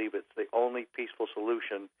 I believe it's the only peaceful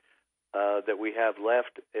solution that we have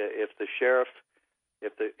left. If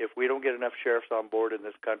we don't get enough sheriffs on board in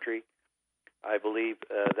this country, I believe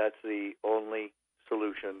that's the only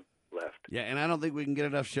solution left. Yeah, and I don't think we can get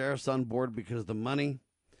enough sheriffs on board because the money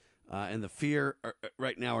and the fear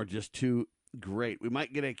right now are just too great. We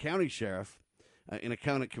might get a county sheriff in a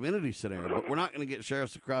county community scenario, but we're not going to get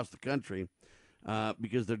sheriffs across the country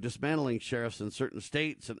because they're dismantling sheriffs in certain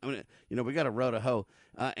states. And, I mean, you know, we got a row to hoe.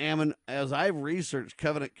 Ammon, as I've researched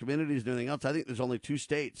covenant communities and everything else, I think there's only 2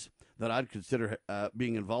 states that I'd consider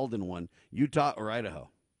being involved in one, Utah or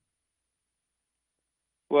Idaho.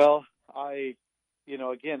 Well,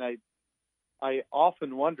 I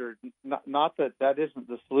often wonder, not that isn't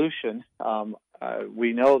the solution.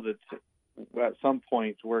 We know that at some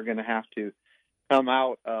point we're going to have to come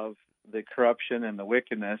out of the corruption and the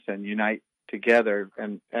wickedness and unite together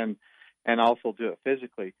and also do it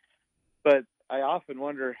physically. But I often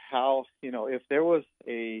wonder how, if there was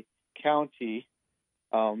a county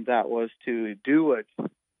that was to do what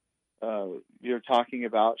you're talking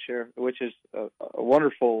about, Sheriff, which is a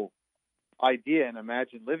wonderful idea, and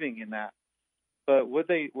imagine living in that. But would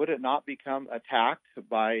it not become attacked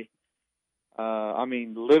by,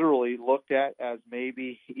 literally looked at as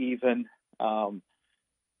maybe even,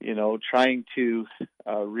 trying to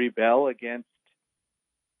rebel against,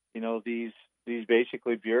 these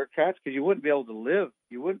basically bureaucrats? Because you wouldn't be able to live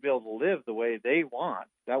the way they want.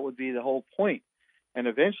 That would be the whole point. And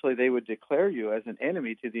eventually they would declare you as an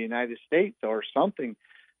enemy to the United States or something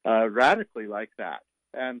radically like that.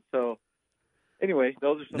 And so, anyway,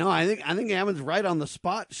 those are some... No, I think Ammon's right on the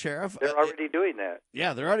spot, Sheriff. They're already doing that.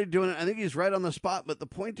 Yeah, they're already doing it. I think he's right on the spot. But the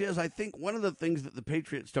point is, I think one of the things that the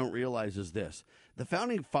Patriots don't realize is this. The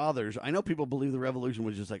Founding Fathers, I know people believe the Revolution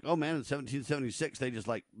was just like, oh, man, in 1776, they just,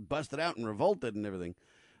 like, busted out and revolted and everything.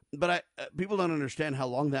 But people don't understand how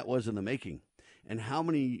long that was in the making and how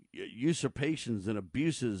many usurpations and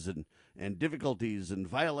abuses and difficulties and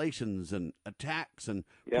violations and attacks and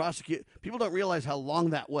prosecute. People don't realize how long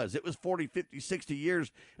that was. It was 40, 50, 60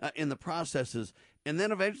 years in the processes. And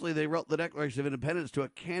then eventually they wrote the Declaration of Independence to a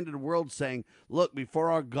candid world saying, look,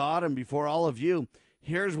 before our God and before all of you,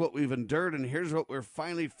 here's what we've endured and here's what we're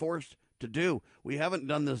finally forced to do. We haven't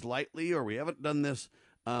done this lightly or we haven't done this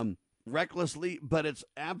recklessly, but it's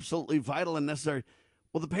absolutely vital and necessary.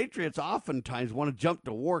 Well, the Patriots oftentimes want to jump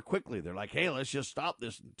to war quickly. They're like, hey, let's just stop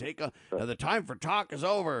this and take the time for talk is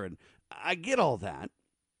over. And I get all that.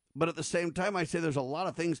 But at the same time, I say there's a lot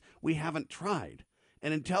of things we haven't tried.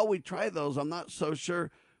 And until we try those, I'm not so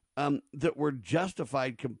sure that we're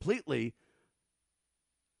justified completely.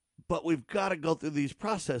 But we've got to go through these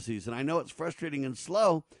processes. And I know it's frustrating and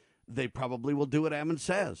slow. They probably will do what Ammon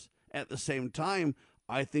says. At the same time,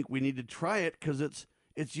 I think we need to try it because it's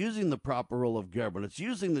using the proper role of government. It's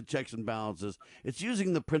using the checks and balances. It's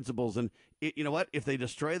using the principles. And you know what? If they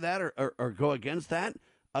destroy that or go against that,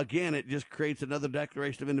 again, it just creates another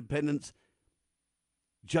Declaration of Independence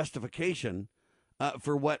justification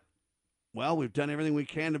for what, well, we've done everything we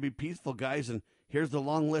can to be peaceful, guys, and here's the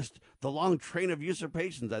long list, the long train of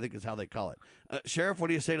usurpations, I think is how they call it. Sheriff, what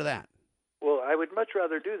do you say to that? Well, I would much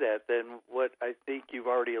rather do that than what I think you've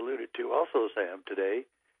already alluded to also, Sam, today,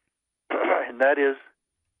 and that is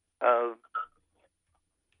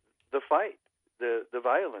the fight, the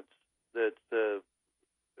violence that's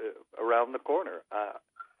around the corner.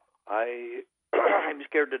 I'm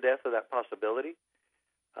scared to death of that possibility.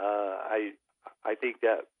 I think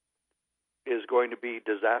that is going to be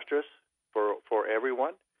disastrous for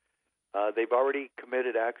everyone. They've already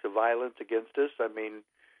committed acts of violence against us. I mean,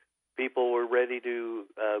 people were ready to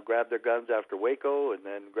grab their guns after Waco and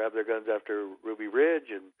then grab their guns after Ruby Ridge,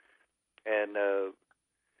 and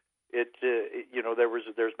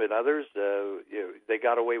there's been others. They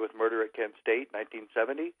got away with murder at Kent State in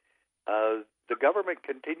 1970. The government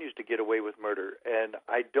continues to get away with murder, and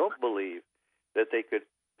I don't believe that they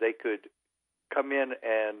could come in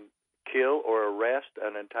and kill or arrest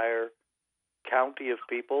an entire county of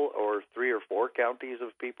people or 3 or 4 counties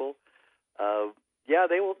of people.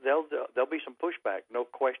 There'll be some pushback, no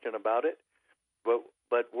question about it. But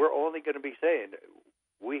we're only going to be saying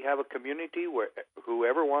we have a community where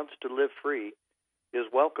whoever wants to live free is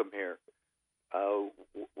welcome here.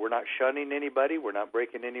 We're not shunning anybody. We're not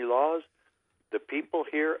breaking any laws. The people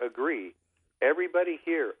here agree. Everybody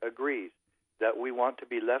here agrees that we want to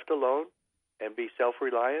be left alone and be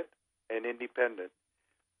self-reliant and independent.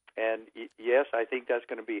 And yes, I think that's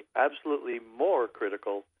going to be absolutely more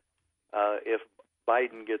critical if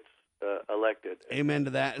Biden gets elected. Amen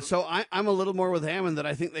to that. So I'm a little more with Hammond that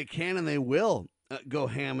I think they can and they will go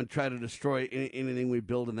ham and try to destroy anything we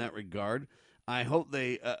build in that regard. I hope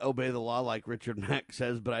they obey the law like Richard Mack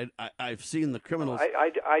says, but I've seen the criminals.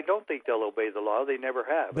 I don't think they'll obey the law. They never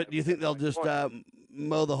have. But do you think they'll just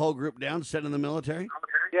mow the whole group down, send in the military?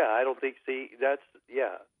 Yeah, I don't think. See, that's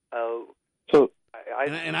yeah.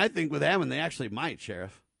 I think with Ammon, they actually might,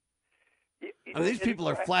 Sheriff. I mean, these people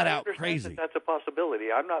are flat out crazy. That's a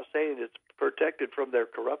possibility. I'm not saying it's protected from their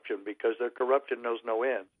corruption because their corruption knows no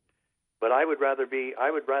end. But I would rather be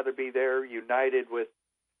there united with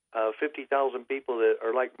 50,000 people that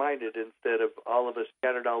are like-minded instead of all of us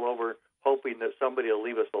scattered all over hoping that somebody will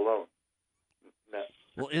leave us alone. No.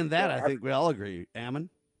 Well, in that, I think we all agree. Ammon?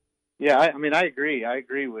 Yeah, I agree. I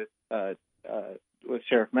agree with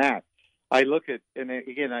Sheriff Mack. I look at, and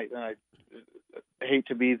again, I hate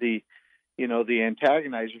to be the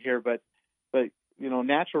antagonizer here, but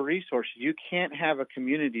natural resources. You can't have a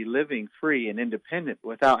community living free and independent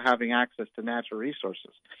without having access to natural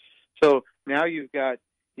resources. So now you've got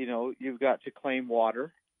to claim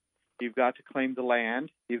water, you've got to claim the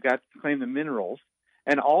land, you've got to claim the minerals,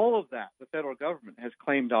 and all of that the federal government has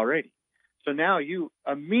claimed already. So now you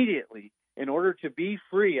immediately, in order to be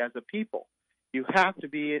free as a people, you have to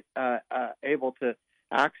be able to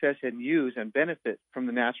access and use and benefit from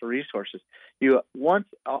the natural resources. You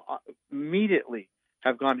immediately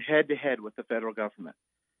have gone head to head with the federal government,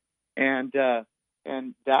 and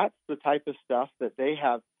that's the type of stuff that they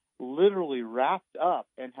have literally wrapped up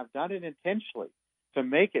and have done it intentionally to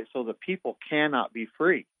make it so that people cannot be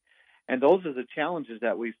free. And those are the challenges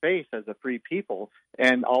that we face as a free people.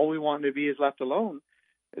 And all we want to be is left alone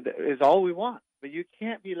is all we want. But you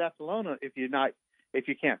can't be left alone if you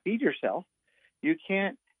can't feed yourself. You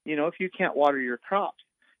can't, if you can't water your crops,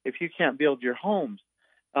 if you can't build your homes.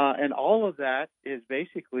 And all of that is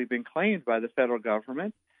basically been claimed by the federal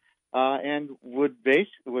government and would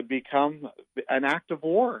become an act of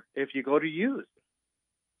war if you go to use.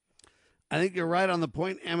 I think you're right on the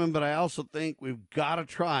point, Ammon, but I also think we've got to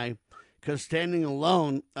try, because standing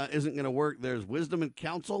alone isn't going to work. There's wisdom in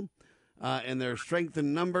counsel, and there's strength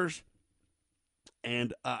in numbers,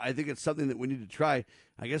 and I think it's something that we need to try.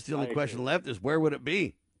 I guess the only question left is, where would it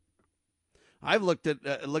be? I've looked at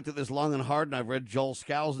this long and hard, and I've read Joel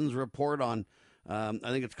Skousen's report on, I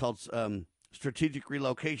think it's called Strategic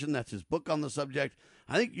Relocation. That's his book on the subject.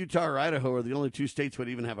 I think Utah or Idaho are the only two states would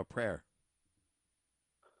even have a prayer.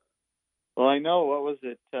 Well, I know, what was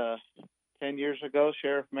it, 10 years ago,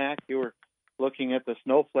 Sheriff Mack, you were looking at the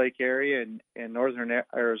Snowflake area in northern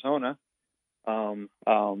Arizona.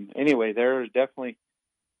 Anyway, there are definitely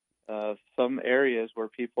some areas where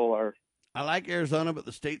people are. I like Arizona, but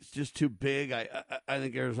the state's just too big. I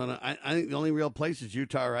think Arizona, I think the only real place is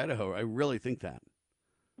Utah or Idaho. I really think that.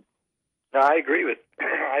 No, I agree with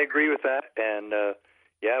that. And,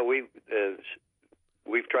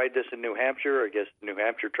 we've tried this in New Hampshire. I guess New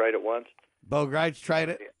Hampshire tried it once. Bogreit's tried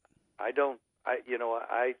it. I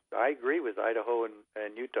agree with Idaho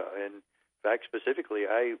and Utah. And in fact, specifically,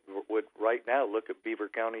 I would right now look at Beaver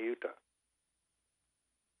County, Utah.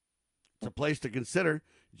 It's a place to consider.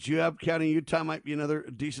 Juab County, Utah might be another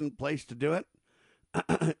decent place to do it.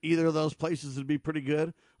 Either of those places would be pretty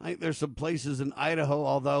good. I think there's some places in Idaho,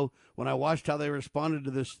 although when I watched how they responded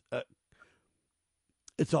to this,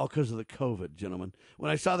 it's all because of the COVID, gentlemen. When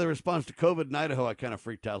I saw the response to COVID in Idaho, I kind of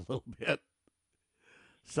freaked out a little bit.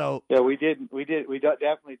 So yeah, we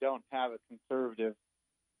definitely don't have a conservative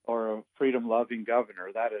or a freedom-loving governor.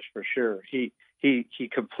 That is for sure. He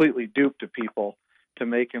completely duped the people to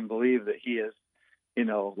make him believe that he is,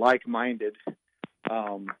 like-minded,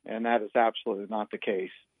 and that is absolutely not the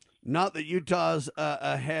case. Not that Utah's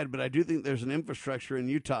ahead, but I do think there's an infrastructure in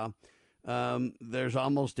Utah. There's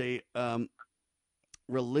almost a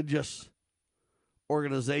religious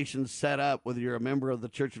organization set up, whether you're a member of the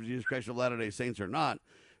Church of Jesus Christ of Latter-day Saints or not.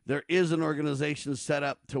 There is an organization set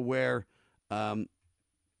up to where,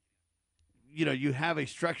 you have a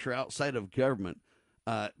structure outside of government.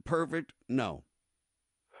 Perfect? No.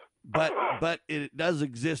 But it does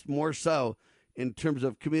exist more so in terms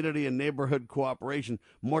of community and neighborhood cooperation,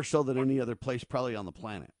 more so than any other place probably on the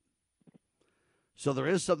planet. So there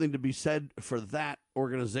is something to be said for that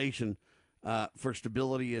organization, for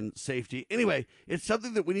stability and safety. Anyway, it's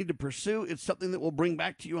something that we need to pursue. It's something that we'll bring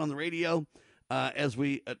back to you on the radio as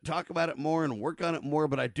we talk about it more and work on it more.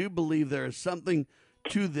 But I do believe there is something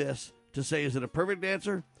to this to say, is it a perfect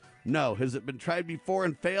answer? No. Has it been tried before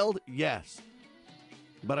and failed? Yes.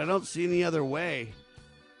 But I don't see any other way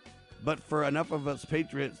but for enough of us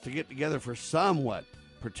patriots to get together for somewhat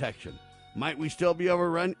protection. Might we still be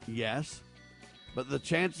overrun? Yes. But the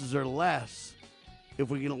chances are less if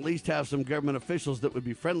we can at least have some government officials that would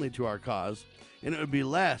be friendly to our cause. And it would be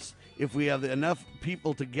less if we have enough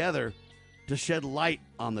people together to shed light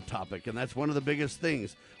on the topic. And that's one of the biggest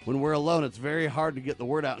things. When we're alone, it's very hard to get the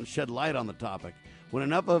word out and shed light on the topic. When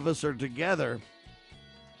enough of us are together,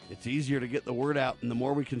 it's easier to get the word out. And the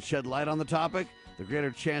more we can shed light on the topic, the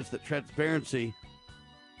greater chance that transparency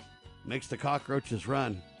makes the cockroaches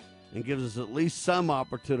run and gives us at least some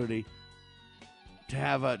opportunity to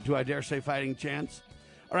have a, do I dare say, fighting chance.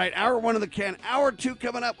 All right, hour one of the can. Hour two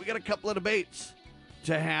coming up. We got a couple of debates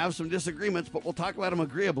to have, some disagreements, but we'll talk about them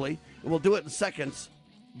agreeably, and we'll do it in seconds.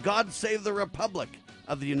 God save the Republic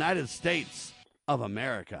of the United States of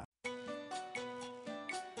America.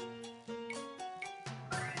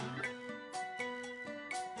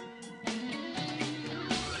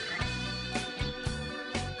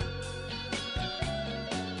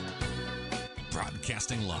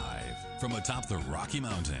 Broadcasting live from atop the Rocky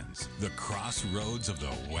Mountains, the crossroads of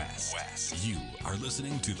the West. You are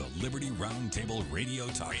listening to the Liberty Roundtable Radio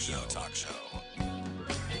Talk Show.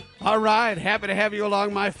 All right, happy to have you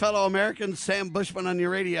along, my fellow Americans. Sam Bushman on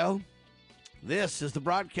your radio. This is the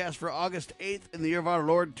broadcast for August 8th in the year of our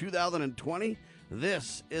Lord 2020.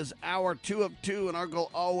 This is hour 2 of 2, and our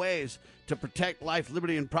goal always to protect life,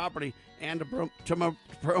 liberty, and property, and to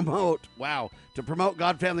promote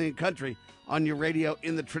God, family, and country on your radio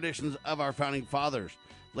in the traditions of our founding fathers.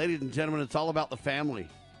 Ladies and gentlemen, it's all about the family.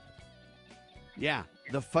 Yeah,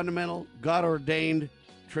 the fundamental, God-ordained,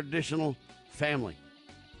 traditional family.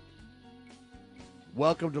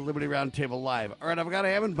 Welcome to Liberty Roundtable Live. All right, I've got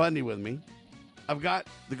Ammon Bundy with me. I've got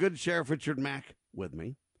the good Sheriff Richard Mack with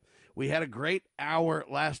me. We had a great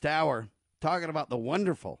last hour, talking about the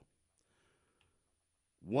wonderful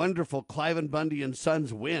Cliven Bundy and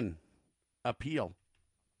Sons win appeal.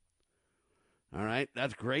 All right,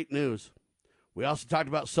 that's great news. We also talked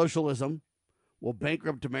about socialism will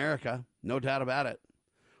bankrupt America, no doubt about it.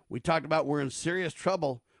 We talked about we're in serious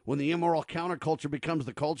trouble when the immoral counterculture becomes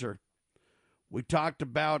the culture. We talked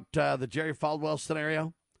about the Jerry Falwell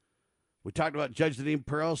scenario. We talked about Judge Nadeem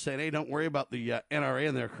Pearl saying, hey, don't worry about the NRA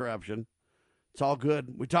and their corruption. It's all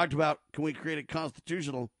good. We talked about, can we create a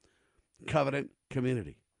constitutional covenant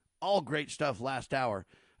community? All great stuff last hour.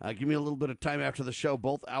 Give me a little bit of time after the show.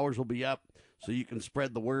 Both hours will be up so you can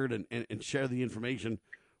spread the word and share the information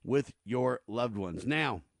with your loved ones.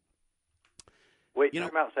 Now. Wait,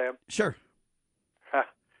 time out, Sam. Sure.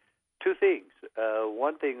 Two things.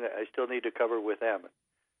 One thing that I still need to cover with Ammon.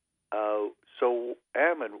 So,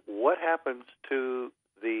 Ammon, what happens to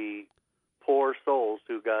the poor souls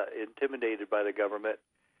who got intimidated by the government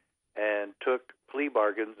and took plea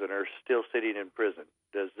bargains and are still sitting in prison?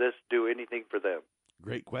 Does this do anything for them?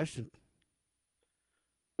 Great question.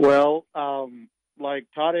 Well, like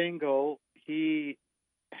Todd Engel, he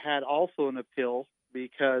had also an appeal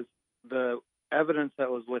because the evidence that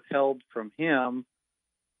was withheld from him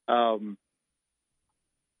in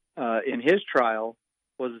his trial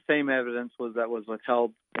was the same evidence that was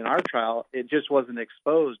withheld in our trial. It just wasn't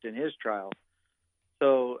exposed in his trial.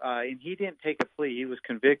 So, and he didn't take a plea. He was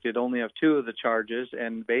convicted only of 2 of the charges,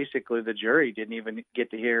 and basically the jury didn't even get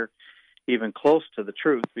to hear even close to the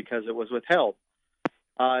truth because it was withheld.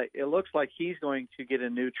 It looks like he's going to get a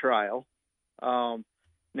new trial.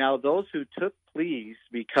 Now, those who took pleas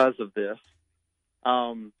because of this,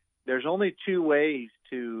 there's only 2 ways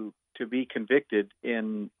to be convicted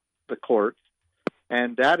in the courts,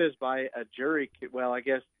 and that is by a jury. Well, I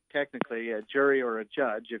guess technically a jury or a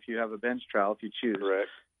judge if you have a bench trial, if you choose. Correct.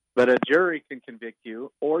 But a jury can convict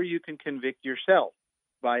you, or you can convict yourself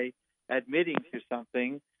by admitting to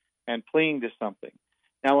something and pleading to something.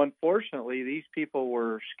 Now, unfortunately, these people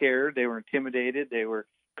were scared, they were intimidated, they were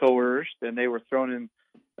coerced, and they were thrown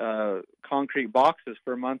in concrete boxes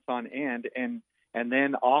for months on end, and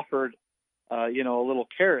then offered, a little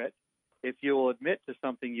carrot if you will admit to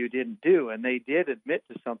something you didn't do. And they did admit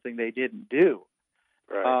to something they didn't do.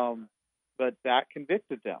 Right. But that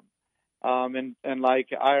convicted them. And like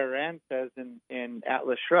Iran says in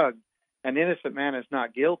Atlas Shrugged, an innocent man is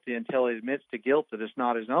not guilty until he admits to guilt that is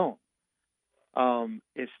not his own.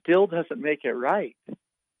 It still doesn't make it right,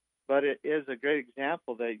 but it is a great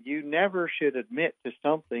example that you never should admit to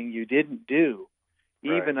something you didn't do,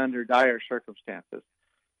 even under dire circumstances.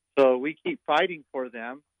 So we keep fighting for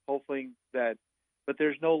them, hoping that, but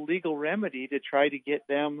there's no legal remedy to try to get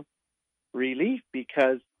them relief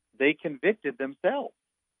because they convicted themselves.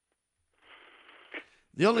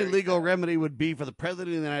 The only legal remedy would be for the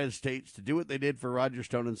President of the United States to do what they did for Roger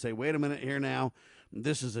Stone and say, wait a minute here now,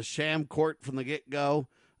 this is a sham court from the get-go,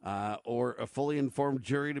 or a fully informed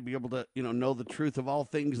jury to be able to, know the truth of all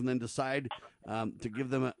things and then decide to give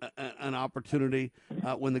them an opportunity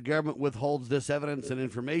when the government withholds this evidence and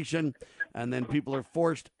information, and then people are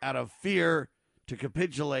forced out of fear to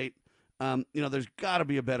capitulate. There's got to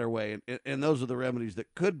be a better way, and those are the remedies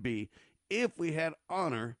that could be if we had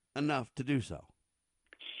honor enough to do so.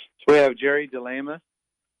 So we have Jerry DeLamus,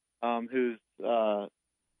 who's,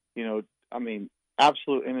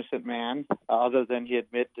 absolute innocent man, other than he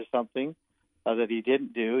admitted to something that he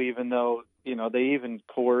didn't do, even though, they even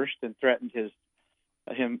coerced and threatened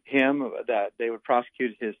him that they would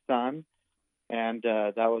prosecute his son. And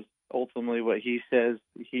that was ultimately what he says,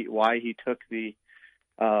 why he took the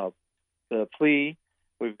plea.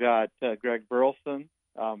 We've got Greg Burleson,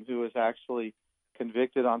 who was actually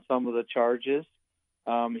convicted on some of the charges.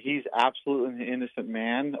 He's absolutely an innocent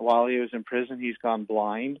man. While he was in prison, he's gone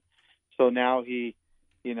blind. So now he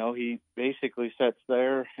basically sits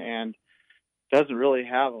there and doesn't really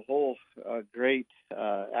have a whole great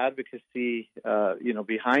advocacy,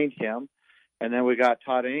 behind him. And then we got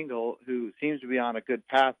Todd Engel, who seems to be on a good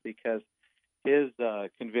path because his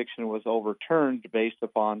conviction was overturned based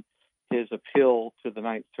upon his appeal to the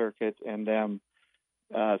Ninth Circuit, and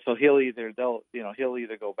so he'll either go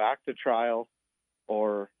back to trial,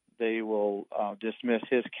 or they will dismiss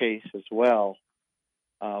his case as well.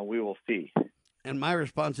 We will see. And my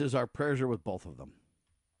response is our prayers are with both of them.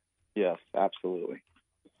 Yes, absolutely.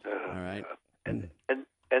 All right. And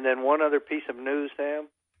then one other piece of news, Sam.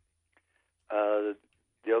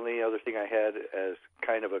 The only other thing I had as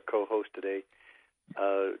kind of a co-host today,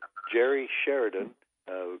 Jerry Sheridan,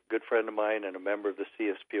 a good friend of mine and a member of the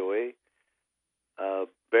CSPOA,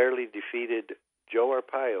 barely defeated Joe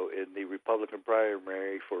Arpaio in the Republican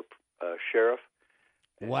primary for sheriff.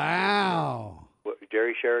 Wow.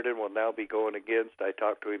 Jerry Sheridan will now be going against, I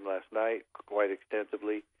talked to him last night quite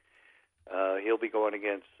extensively, he'll be going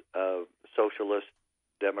against Socialist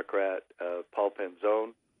Democrat Paul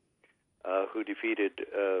Penzone, who defeated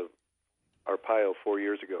Arpaio 4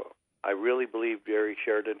 years ago. I really believe Jerry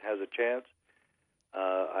Sheridan has a chance.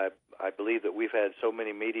 I believe that we've had so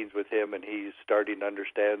many meetings with him, and he's starting to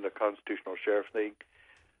understand the constitutional sheriff thing.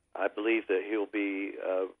 I believe that he'll be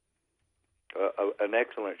an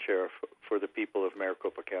excellent sheriff for the people of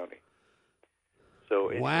Maricopa County. So,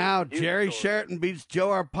 wow, Jerry Sheridan beats Joe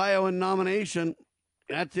Arpaio in nomination.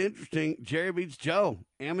 That's interesting. Jerry beats Joe.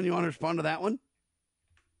 Ammon, you want to respond to that one?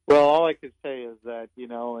 Well, all I could say is that,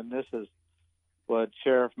 and this is what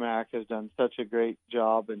Sheriff Mack has done such a great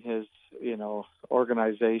job in his,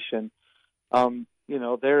 organization.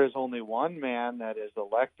 There is only one man that is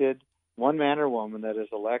elected, one man or woman that is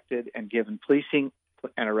elected and given policing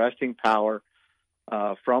and arresting power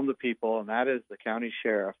from the people, and that is the county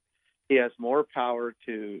sheriff. He has more power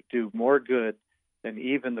to do more good than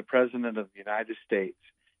even the President of the United States.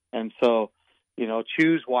 And so,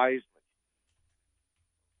 choose wisely.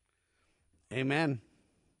 Amen.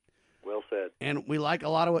 Well said. And we like a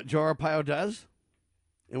lot of what Joe Arpaio does,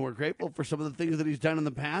 and we're grateful for some of the things that he's done in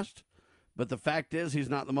the past. But the fact is, he's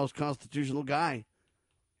not the most constitutional guy.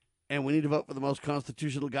 And we need to vote for the most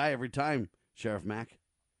constitutional guy every time, Sheriff Mack.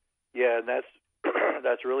 Yeah, and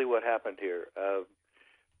that's really what happened here.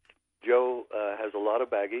 Joe has a lot of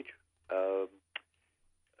baggage.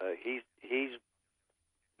 He's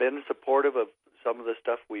been supportive of some of the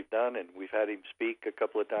stuff we've done, and we've had him speak a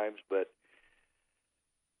couple of times, but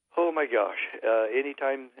oh my gosh,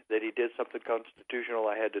 anytime that he did something constitutional,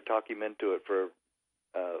 I had to talk him into it for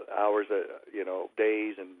hours,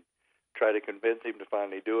 days, and try to convince him to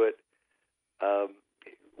finally do it.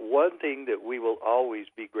 One thing that we will always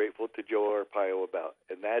be grateful to Joe Arpaio about,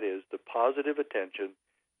 and that is the positive attention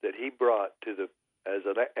that he brought to as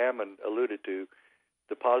Ammon alluded to,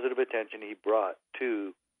 the positive attention he brought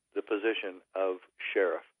to the position of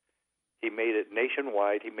sheriff. He made it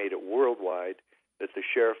nationwide, he made it worldwide, that the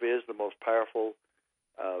sheriff is the most powerful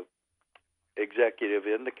executive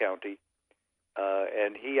in the county,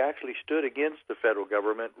 and he actually stood against the federal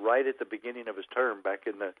government right at the beginning of his term back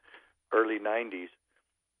in the early 90s,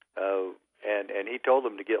 and he told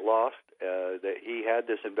them to get lost, that he had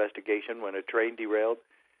this investigation when a train derailed,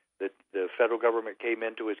 that the federal government came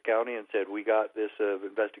into his county and said, we got this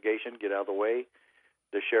investigation, get out of the way.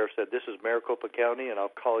 The sheriff said, this is Maricopa County, and I'll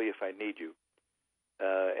call you if I need you.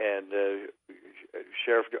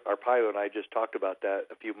 Sheriff Arpaio and I just talked about that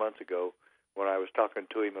a few months ago when I was talking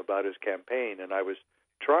to him about his campaign, and I was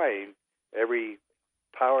trying every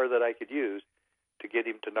power that I could use to get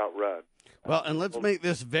him to not run. Well, and let's make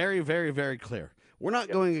this very, very, very clear. We're not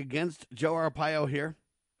going against Joe Arpaio here.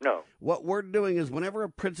 No. What we're doing is whenever a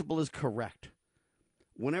principle is correct,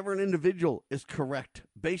 whenever an individual is correct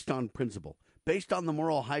based on principle, based on the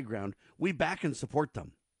moral high ground, we back and support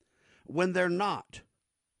them. When they're not,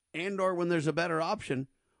 and or when there's a better option,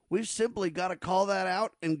 we've simply got to call that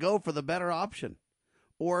out and go for the better option,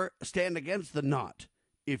 or stand against the not,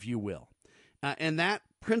 if you will. And that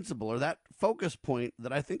principle, or that focus point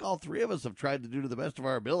that I think all three of us have tried to do to the best of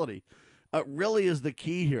our ability, really is the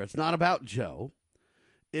key here. It's not about Joe.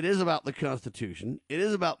 It is about the Constitution. It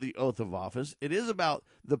is about the oath of office. It is about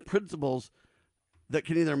the principles that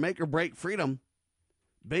can either make or break freedom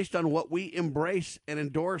based on what we embrace and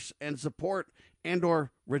endorse and support and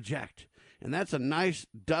or reject. And that's a nice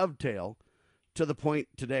dovetail to the point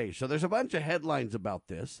today. So there's a bunch of headlines about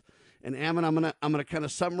this. And Ammon, I'm gonna kind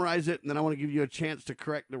of summarize it, and then I want to give you a chance to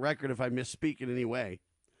correct the record if I misspeak in any way.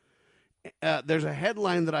 There's a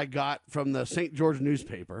headline that I got from the St. George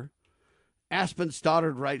newspaper. Aspen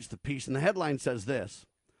Stoddard writes the piece, and the headline says this: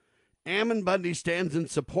 Ammon Bundy stands in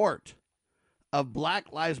support of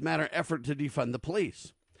Black Lives Matter effort to defund the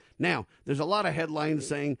police. Now, there's a lot of headlines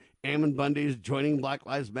saying Ammon Bundy is joining Black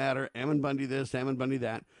Lives Matter, Ammon Bundy this, Ammon Bundy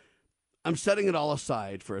that. I'm setting it all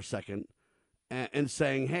aside for a second and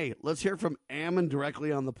saying, hey, let's hear from Ammon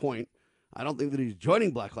directly on the point. I don't think that he's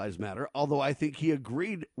joining Black Lives Matter, although I think he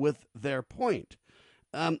agreed with their point.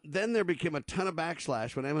 Then there became a ton of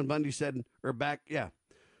backlash when Ammon Bundy said, backlash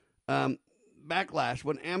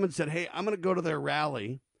when Ammon said, hey, I'm going to go to their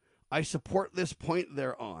rally. I support this point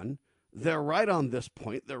they're on. They're right on this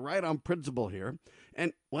point. They're right on principle here.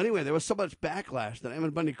 And, well, anyway, there was so much backlash that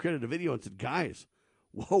Ammon Bundy created a video and said, guys,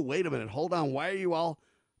 whoa, wait a minute. Hold on. Why are you all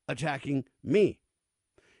attacking me?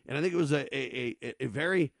 And I think it was a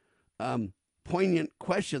very poignant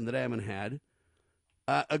question that Ammon had.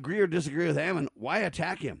 Agree or disagree with Ammon, why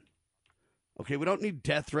attack him? Okay, we don't need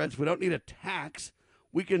death threats. We don't need attacks.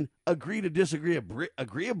 We can agree to disagree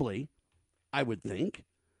agreeably, I would think.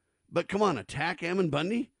 But come on, attack Ammon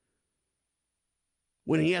Bundy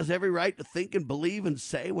when he has every right to think and believe and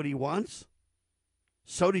say what he wants?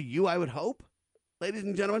 So do you, I would hope, ladies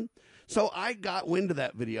and gentlemen. So I got wind of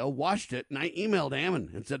that video, watched it, and I emailed Ammon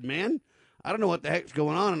and said, man, I don't know what the heck's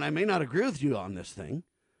going on, and I may not agree with you on this thing,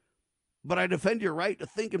 but I defend your right to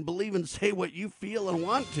think and believe and say what you feel and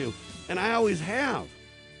want to, and I always have.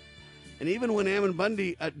 And even when Ammon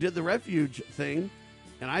Bundy did the refuge thing,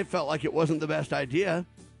 and I felt like it wasn't the best idea,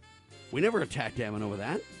 we never attacked Ammon over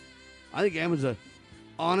that. I think Ammon's a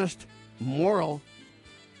honest, moral,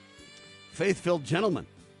 faith-filled gentleman.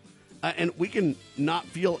 And we can not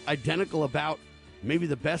feel identical about maybe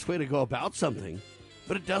the best way to go about something,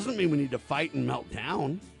 but it doesn't mean we need to fight and melt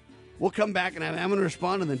down. We'll come back and have Ammon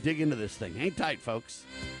respond and then dig into this thing. Hang tight, folks.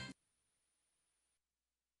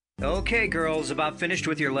 Okay, girls, about finished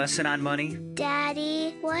with your lesson on money?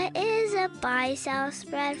 Daddy, what is a buy-sell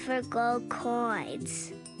spread for gold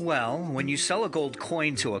coins? Well, when you sell a gold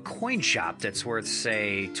coin to a coin shop that's worth,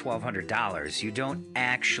 say, $1,200, you don't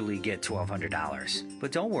actually get $1,200.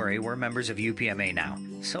 But don't worry, we're members of UPMA now,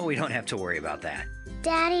 so we don't have to worry about that.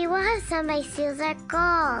 Daddy, what if somebody steals our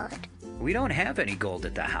gold? We don't have any gold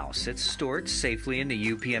at the house. It's stored safely in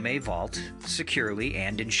the UPMA vault, securely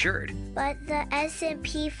and insured. But the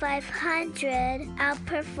S&P 500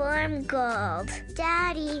 outperformed gold.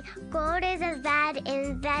 Daddy, gold is a bad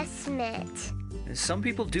investment. Some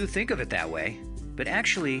people do think of it that way, but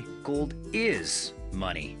actually, gold is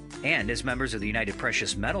money. And as members of the United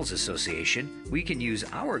Precious Metals Association, we can use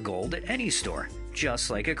our gold at any store,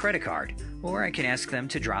 just like a credit card. Or I can ask them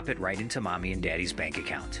to drop it right into Mommy and Daddy's bank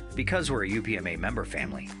account, because we're a UPMA member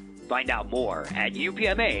family. Find out more at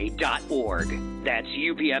upma.org. That's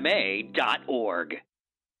upma.org.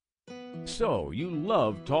 So, you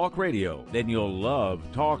love talk radio? Then you'll love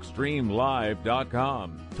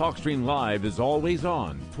TalkStreamLive.com. TalkStream Live is always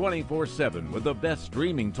on, 24/7, with the best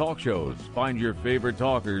streaming talk shows. Find your favorite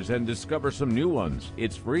talkers and discover some new ones.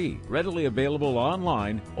 It's free, readily available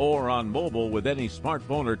online or on mobile with any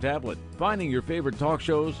smartphone or tablet. Finding your favorite talk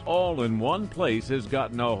shows all in one place has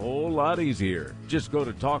gotten a whole lot easier. Just go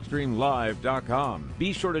to TalkStreamLive.com.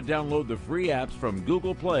 Be sure to download the free apps from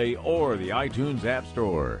Google Play or the iTunes App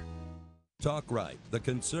Store. Talk Right, the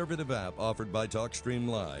conservative app offered by TalkStream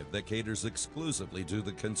Live that caters exclusively to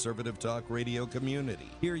the conservative talk radio community.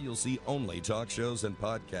 Here you'll see only talk shows and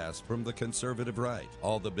podcasts from the conservative right,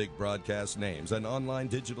 all the big broadcast names and online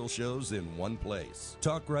digital shows in one place.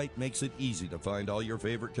 Talk Right makes it easy to find all your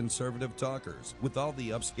favorite conservative talkers with all the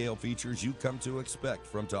upscale features you come to expect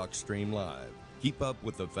from TalkStream Live. Keep up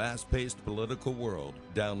with the fast-paced political world.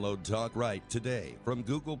 Download Talk Right today from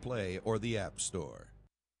Google Play or the App Store.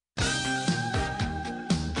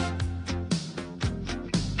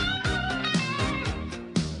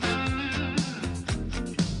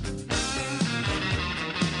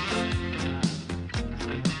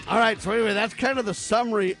 All right, so anyway, that's kind of the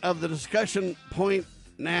summary of the discussion point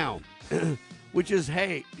now, which is,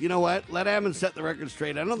 hey, you know what? Let Ammon set the record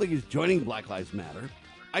straight. I don't think he's joining Black Lives Matter.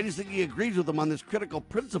 I just think he agrees with them on this critical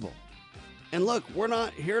principle. And look, we're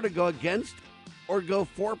not here to go against or go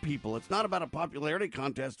for people. It's not about a popularity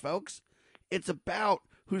contest, folks. It's about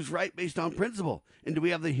who's right based on principle. And do we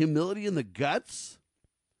have the humility and the guts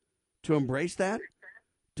to embrace that?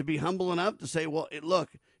 To be humble enough to say, well,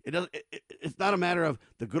 it's not a matter of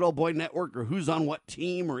the good old boy network or who's on what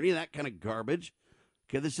team or any of that kind of garbage.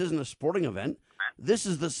 Okay, this isn't a sporting event. This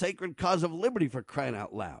is the sacred cause of liberty, for crying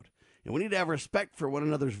out loud. And we need to have respect for one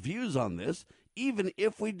another's views on this, even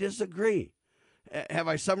if we disagree. Have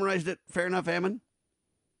I summarized it fair enough, Ammon?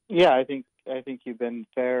 Yeah, I think you've been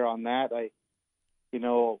fair on that.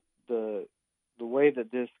 The way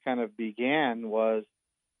that this kind of began was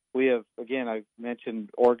we have, again, I've mentioned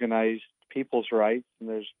organized people's rights, and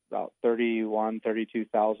there's about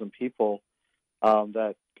 32,000 people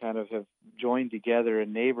that kind of have joined together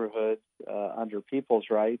in neighborhoods under people's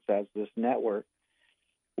rights as this network.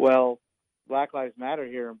 Well, Black Lives Matter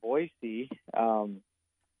here in Boise had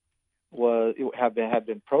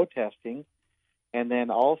been protesting, and then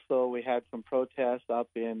also we had some protests up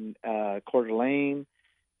in Coeur d'Alene,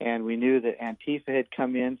 and we knew that Antifa had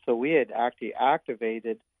come in, so we had actually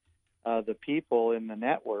activated the people in the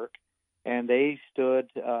network, and they stood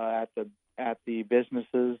at the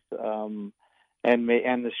businesses and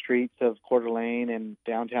the streets of Coeur d'Alene and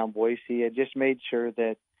downtown Boise, and just made sure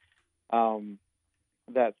that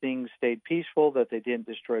that things stayed peaceful, that they didn't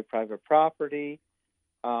destroy private property,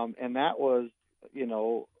 and that was,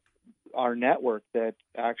 our network that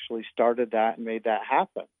actually started that and made that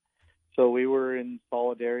happen. So we were in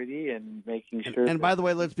solidarity and making sure. And by the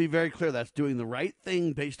way, let's be very clear: that's doing the right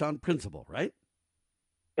thing based on principle, right?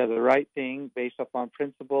 Yeah, the right thing based upon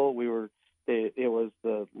principle. It was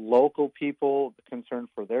the local people concerned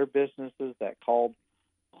for their businesses that called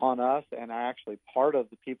on us, and I actually part of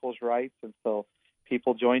the people's rights, and so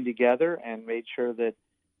people joined together and made sure that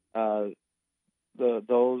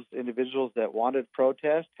those individuals that wanted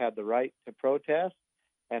protest had the right to protest,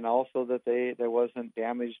 and also that there wasn't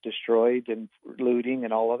damage destroyed and looting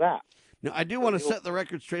and all of that. Now, I do want to set the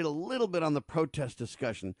record straight a little bit on the protest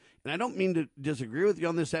discussion, and I don't mean to disagree with you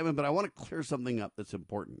on this, Evan, but I want to clear something up that's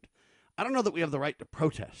important. I don't know that we have the right to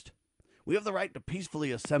protest. We have the right to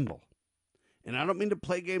peacefully assemble. And I don't mean to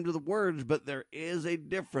play games with the words, but there is a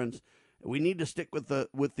difference. We need to stick with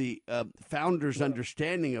the founders'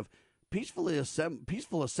 understanding of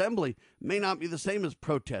peaceful assembly may not be the same as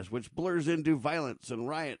protest, which blurs into violence and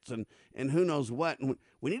riots and who knows what. And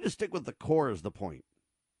we need to stick with the core is the point.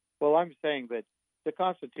 Well, I'm saying that the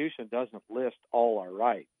Constitution doesn't list all our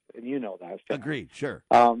rights, and you know that. Agreed, sure.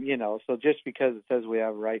 So just because it says we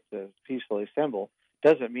have a right to peacefully assemble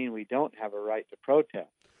doesn't mean we don't have a right to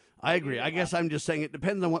protest. I agree. I guess I'm just saying it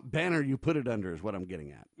depends on what banner you put it under is what I'm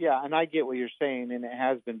getting at. Yeah, and I get what you're saying, and it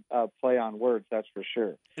has been play on words, that's for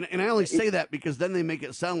sure. And I only say that because then they make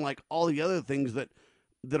it sound like all the other things that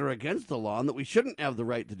are against the law and that we shouldn't have the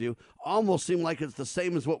right to do almost seem like it's the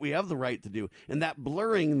same as what we have the right to do. And that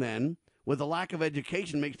blurring then with a lack of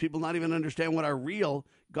education makes people not even understand what our real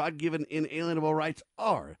God-given inalienable rights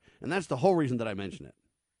are. And that's the whole reason that I mention it.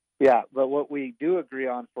 Yeah, but what we do agree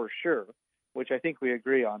on for sure, which I think we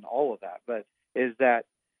agree on all of that, but is that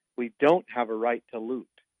we don't have a right to loot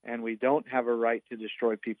and we don't have a right to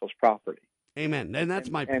destroy people's property. Amen. And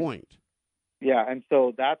that's my point. Yeah, and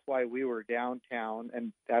so that's why we were downtown,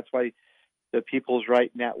 and that's why the People's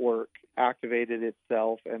Right Network activated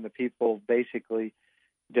itself, and the people basically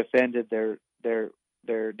defended their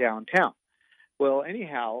downtown. Well,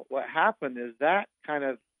 anyhow, what happened is that kind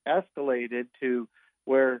of escalated to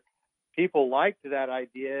where people liked that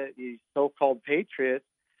idea, these so-called patriots,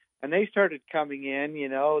 and they started coming in.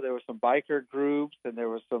 There were some biker groups, and there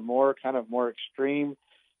was some more extreme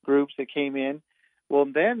groups that came in. Well,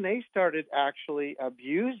 then they started actually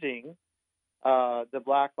abusing the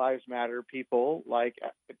Black Lives Matter people, like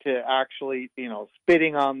to actually,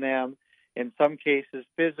 spitting on them, in some cases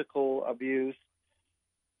physical abuse,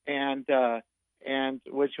 and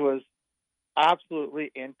which was absolutely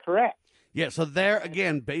incorrect. Yeah, so there,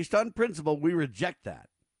 again, based on principle, we reject that.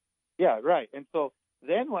 Yeah, right. And so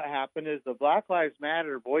then what happened is the Black Lives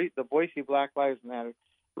Matter, the Boise Black Lives Matter,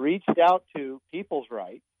 reached out to People's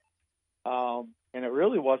Rights, and it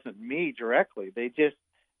really wasn't me directly. They just,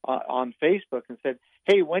 on Facebook, and said,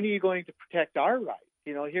 hey, when are you going to protect our rights?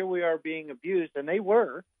 Here we are being abused, and they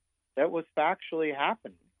were. That was factually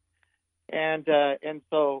happening. And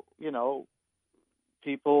so,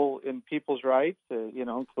 people in People's Rights,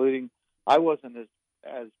 including, I wasn't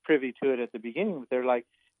as privy to it at the beginning, but they're like,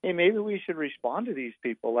 hey, maybe we should respond to these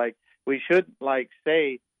people. Like, we should,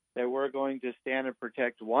 say that we're going to stand and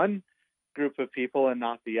protect one group of people and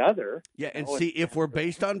not the other. Yeah, and see, if we're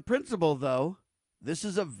based on principle, though, this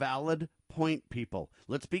is a valid point, people.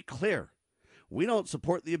 Let's be clear. We don't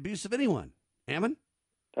support the abuse of anyone. Ammon?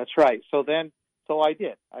 That's right. So I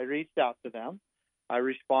did. I reached out to them. I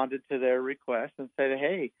responded to their request and said,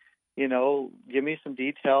 hey, give me some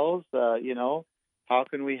details, how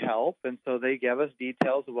can we help? And so they gave us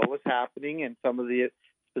details of what was happening and some of the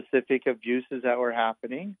specific abuses that were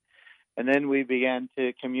happening. And then we began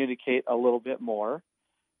to communicate a little bit more.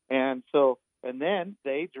 And then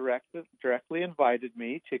they directly invited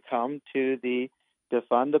me to come to the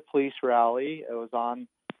Defund the Police rally. It was on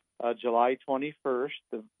July 21st,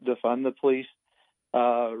 the Defund the Police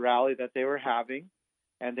rally that they were having.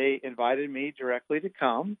 And they invited me directly to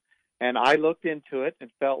come. And I looked into it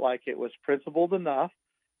and felt like it was principled enough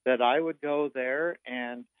that I would go there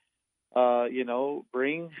and,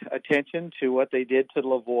 bring attention to what they did to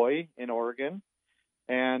Lavoie in Oregon,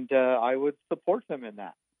 and I would support them in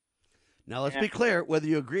that. Now, let's be clear. Whether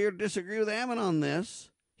you agree or disagree with Ammon on this,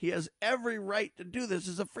 he has every right to do this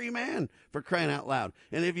as a free man, for crying out loud.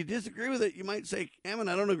 And if you disagree with it, you might say, Ammon,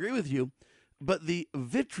 I don't agree with you. But the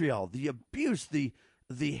vitriol, the abuse, the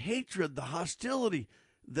hatred, the hostility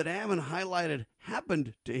that Ammon highlighted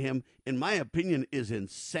happened to him, in my opinion, is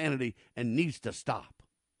insanity and needs to stop.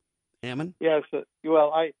 Ammon? Yes.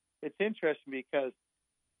 It's interesting because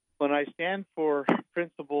when I stand for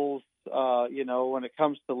principles, when it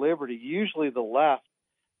comes to liberty, usually the left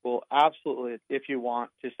will absolutely, if you want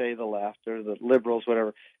to say the left or the liberals, whatever,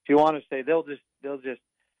 if you want to say, they'll just, it's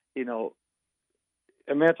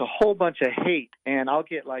a whole bunch of hate, and I'll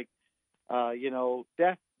get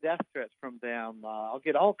death threats from them. I'll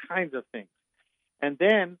get all kinds of things. And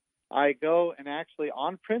then I go and actually,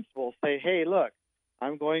 on principle, say, hey, look,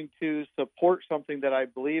 I'm going to support something that I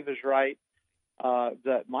believe is right,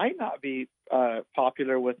 that might not be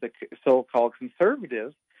popular with the so-called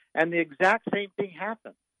conservatives, and the exact same thing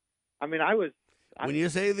happened. I mean, when you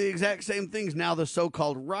say the exact same things, now the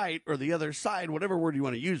so-called right or the other side, whatever word you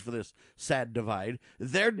want to use for this sad divide,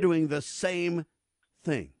 they're doing the same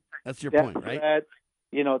thing. That's your point, right?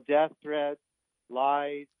 Death threats,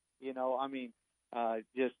 lies, the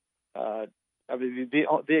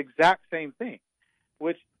exact same thing,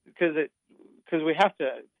 because we have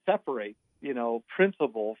to separate,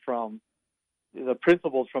 principles from the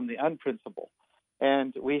unprincipled.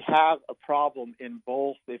 And we have a problem in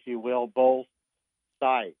both, if you will, both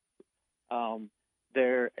sides. And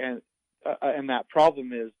that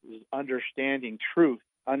problem is understanding truth,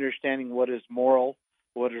 understanding what is moral,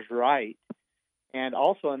 what is right, and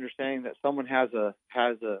also understanding that someone has a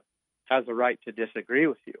right to disagree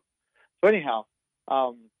with you. So anyhow,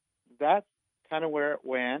 that's kind of where it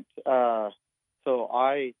went. So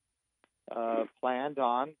I planned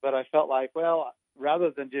on, but I felt like, well,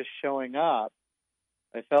 rather than just showing up,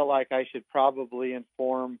 I felt like I should probably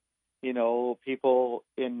inform, people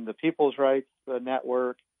in the People's Rights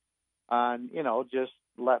Network, and just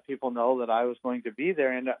let people know that I was going to be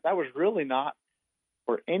there, and that was really not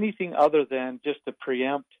for anything other than just to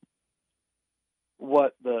preempt why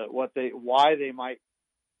they might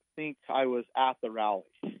think I was at the rally,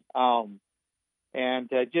 and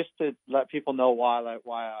just to let people know why I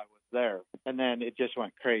was there. And then it just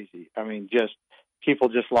went crazy. I mean, people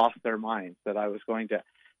just lost their minds that I was going to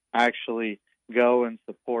actually go and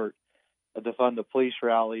support a Defund the Police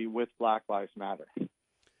rally with Black Lives Matter.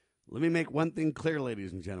 Let me make one thing clear,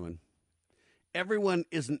 ladies and gentlemen. Everyone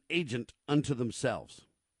is an agent unto themselves.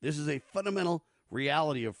 This is a fundamental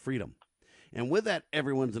reality of freedom. And with that,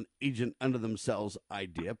 everyone's an agent unto themselves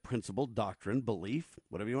idea, principle, doctrine, belief,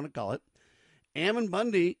 whatever you want to call it. Ammon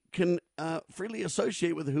Bundy can freely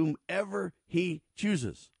associate with whomever he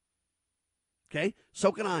chooses. Okay?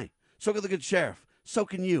 So can I. So can the good sheriff. So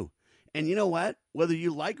can you. And you know what? Whether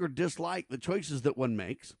you like or dislike the choices that one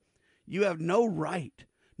makes, you have no right,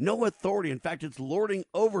 no authority. In fact, it's lording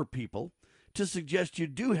over people to suggest you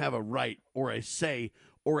do have a right or a say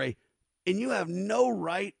and you have no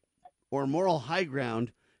right or moral high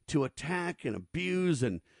ground to attack and abuse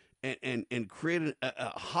and create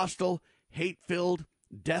a hostile, hate-filled,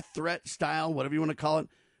 death threat style, whatever you want to call it,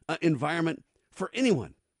 environment for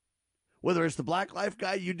anyone. Whether it's the Black Life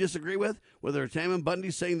guy you disagree with, whether it's Ammon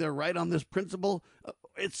Bundy saying they're right on this principle,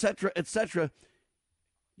 et cetera,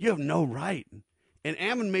 you have no right. And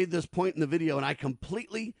Ammon made this point in the video, and I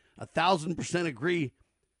completely, 1,000% agree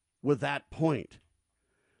with that point.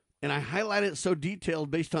 And I highlight it so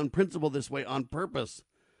detailed based on principle this way on purpose.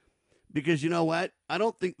 Because you know what? I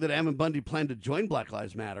don't think that Ammon Bundy planned to join Black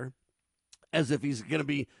Lives Matter as if he's going to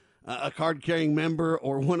be a card-carrying member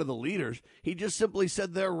or one of the leaders. He just simply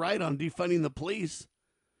said they're right on defunding the police,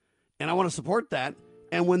 and I want to support that.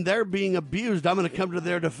 And when they're being abused, I'm going to come to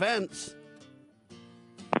their defense.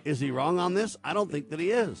 Is he wrong on this? I don't think that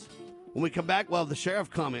he is. When we come back, we'll have the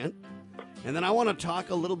sheriff comment, and then I want to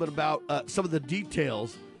talk a little bit about some of the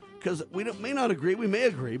details, because we may not agree. We may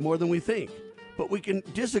agree more than we think, but we can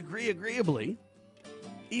disagree agreeably,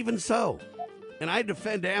 even so. And I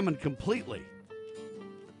defend Ammon completely.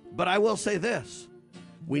 But I will say this.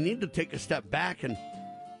 We need to take a step back, and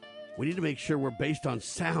we need to make sure we're based on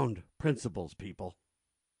sound principles, people.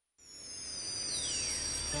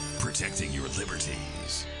 Protecting your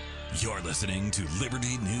liberties. You're listening to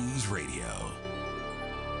Liberty News Radio.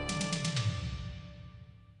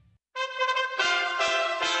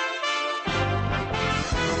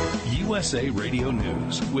 USA Radio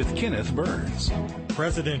News with Kenneth Burns.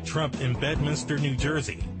 President Trump in Bedminster, New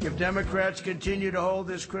Jersey. If Democrats continue to hold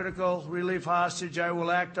this critical relief hostage, I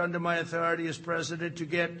will act under my authority as president to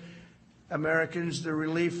get Americans the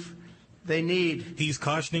relief they need. He's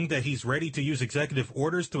cautioning that he's ready to use executive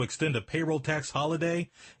orders to extend a payroll tax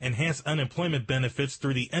holiday, enhance unemployment benefits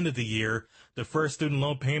through the end of the year, defer student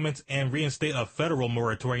loan payments, and reinstate a federal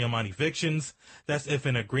moratorium on evictions. That's if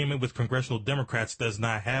an agreement with congressional Democrats does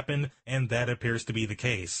not happen, and that appears to be the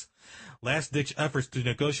case. Last-ditch efforts to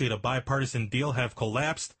negotiate a bipartisan deal have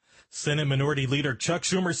collapsed. Senate Minority Leader Chuck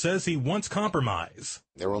Schumer says he wants compromise.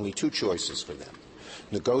 There are only two choices for them.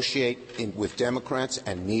 Negotiate with Democrats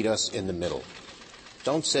and meet us in the middle.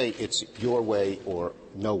 Don't say it's your way or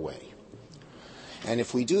no way. And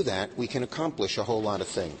if we do that, we can accomplish a whole lot of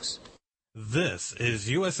things. This is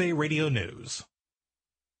USA Radio News.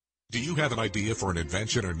 Do you have an idea for an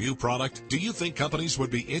invention or new product? Do you think companies would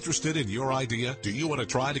be interested in your idea? Do you want to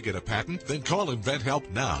try to get a patent? Then call InventHelp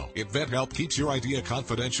now. InventHelp keeps your idea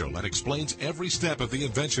confidential and explains every step of the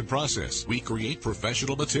invention process. We create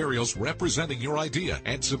professional materials representing your idea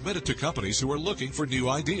and submit it to companies who are looking for new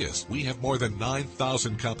ideas. We have more than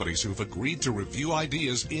 9,000 companies who've agreed to review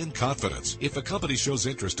ideas in confidence. If a company shows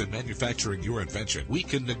interest in manufacturing your invention, we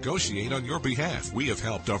can negotiate on your behalf. We have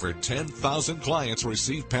helped over 10,000 clients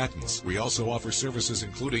receive patents. We also offer services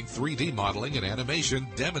including 3D modeling and animation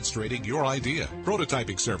demonstrating your idea,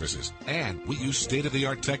 prototyping services, and we use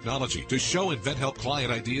state-of-the-art technology to show InventHelp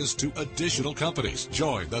client ideas to additional companies.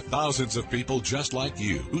 Join the thousands of people just like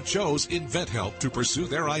you who chose InventHelp to pursue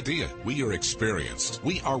their idea. We are experienced.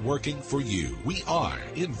 We are working for you. We are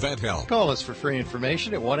InventHelp. Call us for free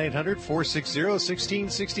information at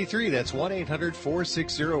 1-800-460-1663. That's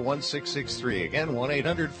 1-800-460-1663. Again,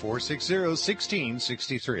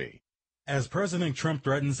 1-800-460-1663. As President Trump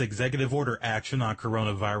threatens executive order action on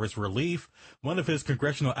coronavirus relief, one of his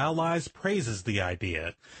congressional allies praises the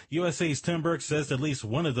idea. USA's Tim Burke says at least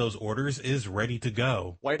one of those orders is ready to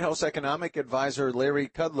go. White House economic advisor Larry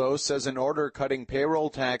Kudlow says an order cutting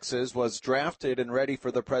payroll taxes was drafted and ready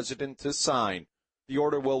for the president to sign. The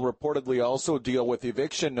order will reportedly also deal with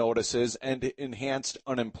eviction notices and enhanced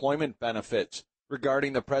unemployment benefits.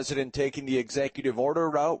 Regarding the president taking the executive order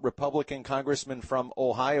route, Republican Congressman from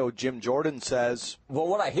Ohio, Jim Jordan, says, well,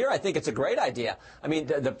 what I hear, I think it's a great idea. I mean,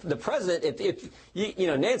 the president, if you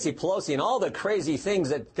know, Nancy Pelosi and all the crazy things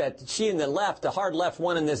that she and the left, the hard left,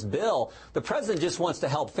 want in this bill, the president just wants to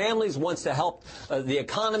help families, wants to help the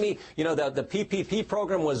economy. You know, the PPP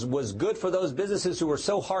program was good for those businesses who were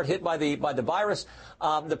so hard hit by the virus.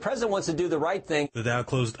 The president wants to do the right thing. The Dow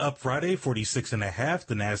closed up Friday, 46.5.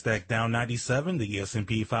 The Nasdaq down 97. The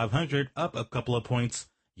S&P 500 up a couple of points.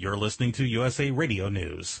 You're listening to USA Radio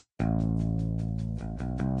News.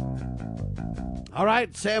 All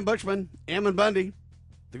right, Sam Bushman, Ammon Bundy,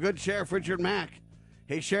 the good Sheriff Richard Mack.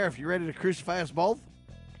 Hey, Sheriff, you ready to crucify us both?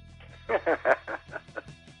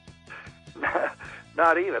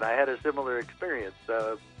 Not even. I had a similar experience.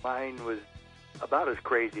 Mine was about as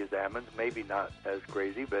crazy as Ammon's, maybe not as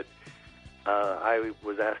crazy, but I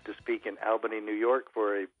was asked to speak in Albany, New York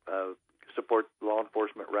for a support law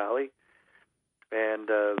enforcement rally, and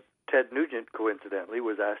Ted Nugent, coincidentally,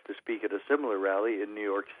 was asked to speak at a similar rally in New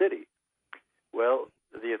York City. Well,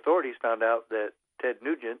 the authorities found out that Ted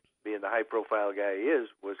Nugent, being the high-profile guy he is,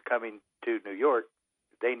 was coming to New York.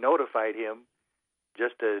 They notified him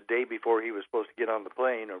just a day before he was supposed to get on the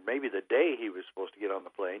plane, or maybe the day he was supposed to get on the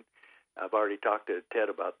plane. I've already talked to Ted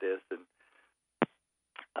about this, and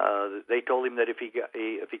they told him that if he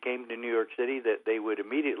came to New York City, that they would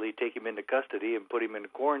immediately take him into custody and put him into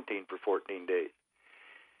quarantine for 14 days.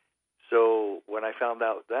 So when I found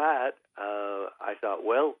out that, I thought,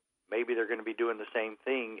 well, maybe they're going to be doing the same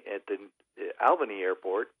thing at the Albany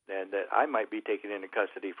airport, and that I might be taken into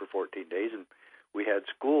custody for 14 days. And we had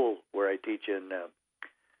school where I teach in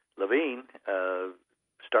Levine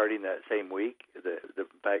starting that same week, in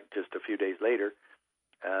fact, just a few days later.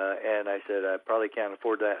 And I said, I probably can't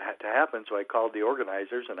afford that to happen, so I called the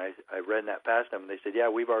organizers, and I ran that past them, and they said, yeah,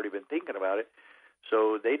 we've already been thinking about it.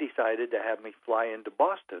 So they decided to have me fly into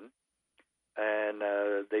Boston, and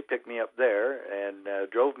they picked me up there and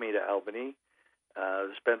drove me to Albany,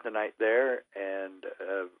 spent the night there, and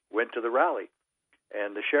went to the rally.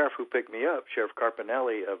 And the sheriff who picked me up, Sheriff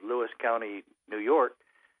Carpinelli of Lewis County, New York,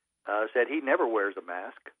 said he never wears a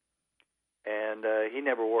mask, and he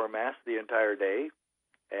never wore a mask the entire day.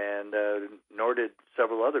 And nor did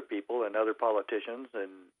several other people and other politicians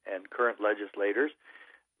and current legislators.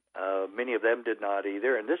 Many of them did not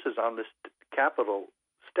either. And this is on the Capitol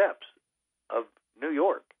steps of New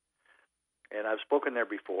York. And I've spoken there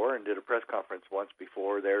before and did a press conference once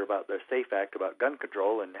before there about the SAFE Act about gun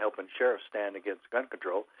control and helping sheriffs stand against gun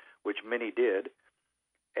control, which many did.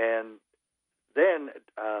 And then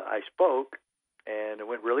I spoke, and it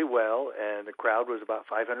went really well, and the crowd was about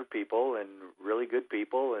 500 people and really good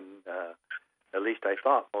people, and at least I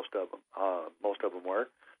thought most of them were,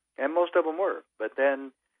 and most of them were. But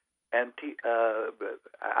then I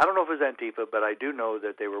don't know if it was Antifa, but I do know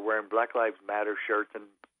that they were wearing Black Lives Matter shirts and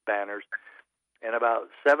banners, and about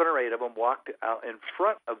 7 or 8 of them walked out in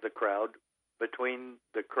front of the crowd, between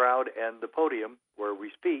the crowd and the podium where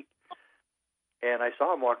we speak, and I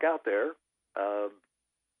saw them walk out there,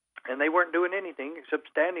 and they weren't doing anything except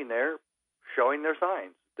standing there showing their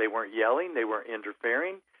signs. They weren't yelling, they weren't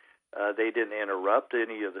interfering, they didn't interrupt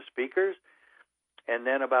any of the speakers, and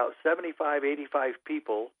then about 75, 85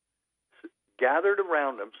 people gathered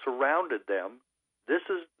around them, surrounded them. This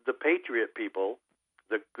is the patriot people,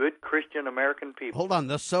 the good Christian American people. Hold on,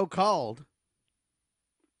 the so-called.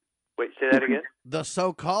 Wait, say that again? The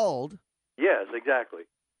so-called. Yes, exactly.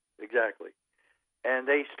 And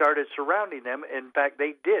they started surrounding them. In fact,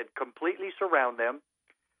 they did completely surround them,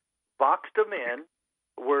 boxed them in,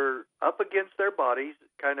 were up against their bodies,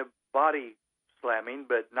 kind of body slamming,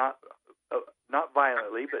 but not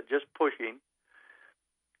violently, but just pushing,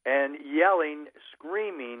 and yelling,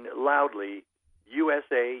 screaming loudly,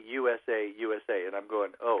 USA, USA, USA. And I'm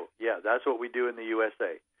going, oh, yeah, that's what we do in the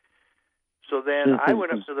USA. So then I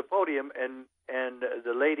went up to the podium, and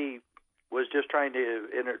the lady was just trying to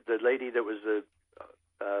the lady that was the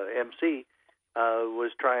MC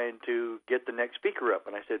was trying to get the next speaker up.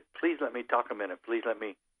 And I said, please let me talk a minute. Please let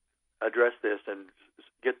me address this and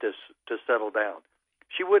get this to settle down.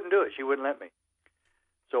 She wouldn't do it. She wouldn't let me.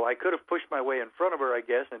 So I could have pushed my way in front of her, I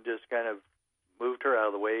guess, and just kind of moved her out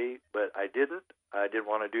of the way, but I didn't. I didn't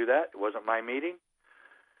want to do that. It wasn't my meeting.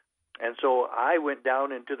 And so I went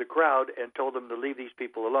down into the crowd and told them to leave these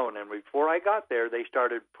people alone. And before I got there, they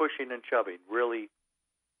started pushing and shoving, really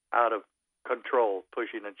out of control,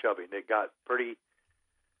 pushing and shoving. It got pretty,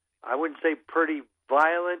 I wouldn't say pretty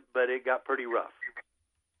violent, but it got pretty rough.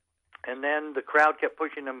 And then the crowd kept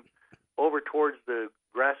pushing them over towards the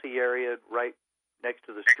grassy area right next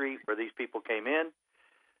to the street where these people came in.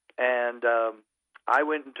 And I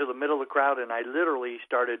went into the middle of the crowd, and I literally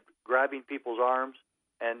started grabbing people's arms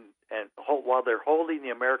and while they're holding the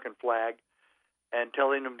American flag and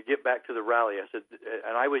telling them to get back to the rally. I said,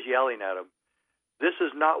 and I was yelling at them, this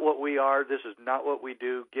is not what we are. This is not what we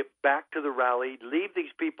do. Get back to the rally. Leave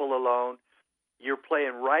these people alone. You're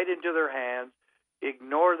playing right into their hands.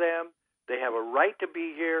 Ignore them. They have a right to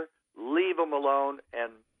be here. Leave them alone.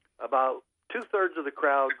 And about 2/3 of the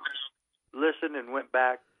crowd listened and went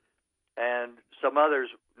back. And some others,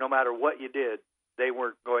 no matter what you did, they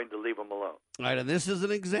weren't going to leave them alone. All right, and this is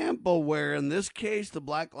an example where, in this case, the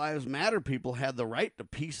Black Lives Matter people had the right to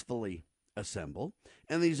peacefully assemble,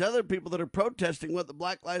 and these other people that are protesting what the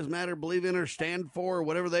Black Lives Matter believe in or stand for or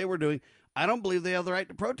whatever they were doing, I don't believe they have the right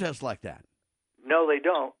to protest like that. No, they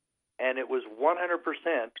don't, and it was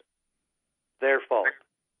 100% their fault.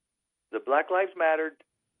 The Black Lives Matter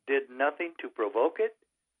did nothing to provoke it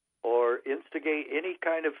or instigate any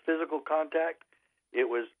kind of physical contact. It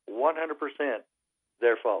was 100%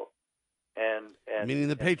 their fault. And meaning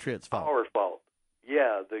the Patriots' fault. Our fault.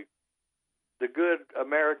 Yeah, the good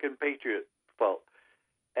American patriot fault.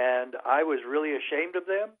 And I was really ashamed of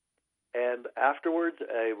them. And afterwards,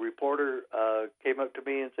 a reporter came up to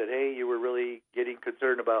me and said, hey, you were really getting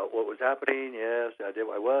concerned about what was happening. Yes, I did.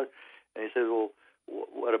 I was. And he said, well,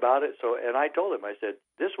 what about it? So, and I told him, I said,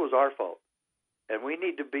 this was our fault. And we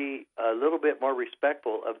need to be a little bit more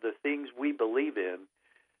respectful of the things we believe in,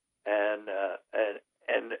 and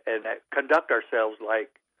conduct ourselves like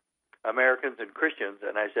Americans and Christians.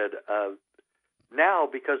 And I said, now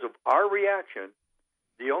because of our reaction,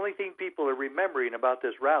 the only thing people are remembering about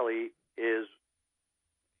this rally is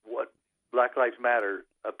what Black Lives Matter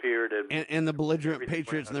appeared and the belligerent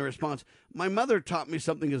patriots and their response. My mother taught me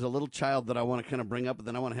something as a little child that I want to kind of bring up, and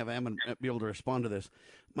then I want to have Ammon be able to respond to this.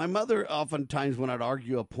 My mother, oftentimes when I'd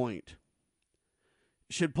argue a point,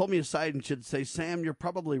 she'd pull me aside and she'd say, Sam, you're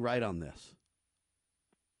probably right on this.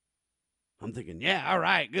 I'm thinking, yeah, all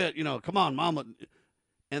right, good. Come on, Mama.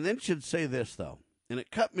 And then she'd say this, though, and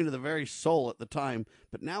it cut me to the very soul at the time,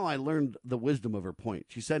 but now I learned the wisdom of her point.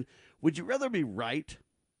 She said, would you rather be right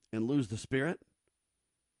and lose the spirit?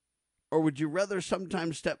 Or would you rather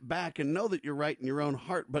sometimes step back and know that you're right in your own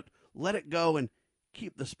heart, but let it go and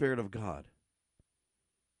keep the Spirit of God?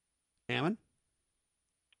 Ammon?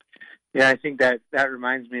 Yeah, I think that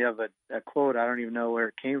reminds me of a quote. I don't even know where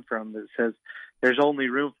it came from, but it says, there's only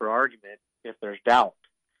room for argument if there's doubt.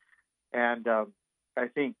 And I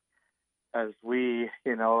think as we,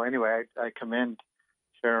 anyway, I commend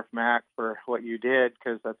Sheriff Mack for what you did,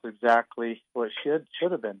 because that's exactly what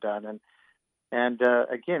should have been done. And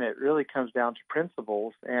again, it really comes down to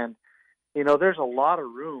principles. And, there's a lot of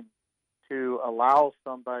room to allow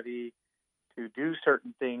somebody to do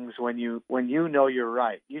certain things when you know you're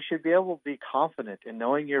right. You should be able to be confident in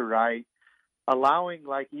knowing you're right, allowing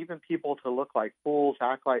like even people to look like fools,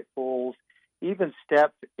 act like fools, even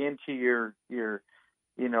step into your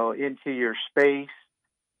into your space,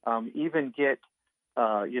 even get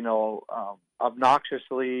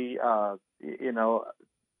obnoxiously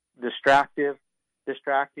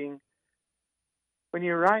distracting. When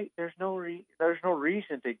you're right, there's no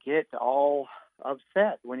reason to get all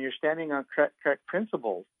upset when you're standing on correct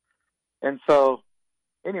principles. And so,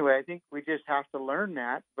 anyway, I think we just have to learn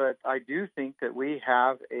that. But I do think that we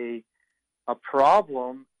have a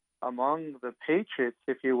problem among the patriots,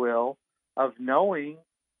 if you will, of knowing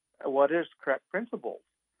what is correct principles.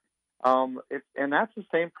 And that's the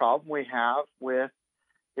same problem we have with,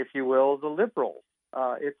 if you will, the liberals.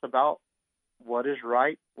 It's about what is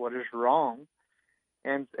right, what is wrong.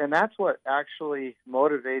 And that's what actually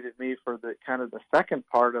motivated me for the kind of the second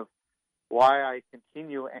part of why I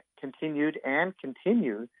continued and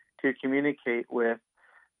continue to communicate with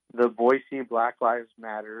the Boise Black Lives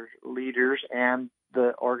Matter leaders and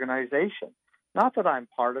the organization. Not that I'm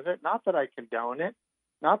part of it, not that I condone it,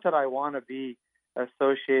 not that I want to be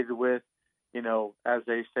associated with, as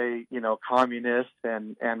they say, communists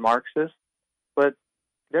and Marxists, but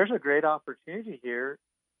there's a great opportunity here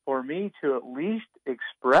for me to at least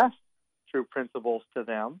express true principles to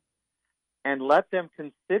them and let them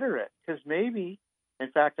consider it. Because maybe, in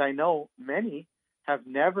fact, I know many have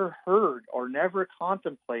never heard or never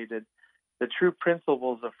contemplated the true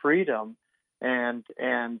principles of freedom and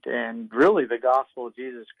really the gospel of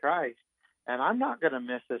Jesus Christ. And I'm not going to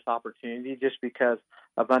miss this opportunity just because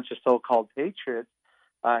a bunch of so-called patriots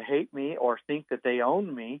hate me or think that they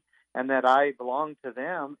own me and that I belong to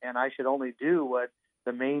them and I should only do what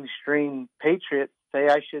the mainstream patriots say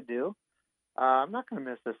I should do. I'm not going to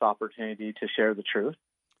miss this opportunity to share the truth.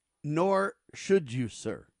 Nor should you,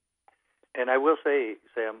 sir. And I will say,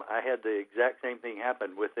 Sam, I had the exact same thing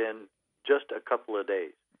happen within just a couple of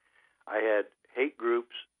days. I had hate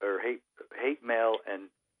groups or hate mail and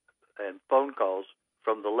phone calls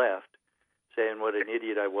from the left saying what an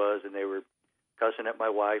idiot I was, and they were cussing at my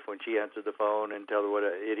wife when she answered the phone and tell her what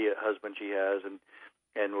an idiot husband she has, and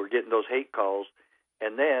we're getting those hate calls.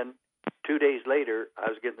 And then 2 days later, I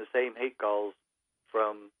was getting the same hate calls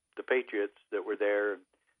from the patriots that were there,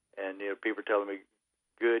 and people telling me,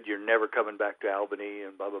 "Good, you're never coming back to Albany,"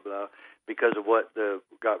 and blah blah blah, because of what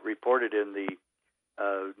got reported in the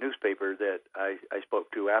newspaper that I spoke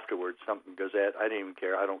to afterwards, something Gazette. I didn't even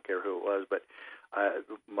care. I don't care who it was, but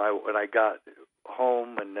when I got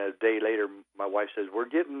home and a day later, my wife says, "We're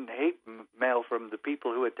getting hate mail from the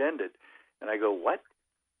people who attended," and I go, "What?"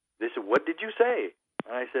 They said, "What did you say?"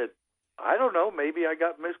 And I said, "I don't know. Maybe I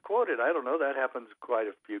got misquoted. I don't know. That happens quite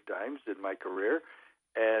a few times in my career."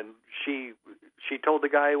 And she told the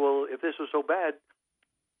guy, "Well, if this was so bad,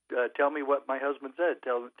 tell me what my husband said.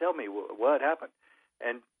 Tell me what happened."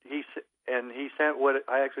 And he sent what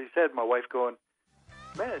I actually said. My wife going,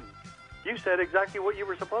 "Man, you said exactly what you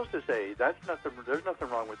were supposed to say. That's nothing. There's nothing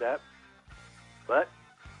wrong with that." But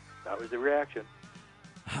that was the reaction.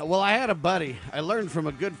 Well, I had a buddy. I learned from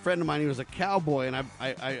a good friend of mine. He was a cowboy, and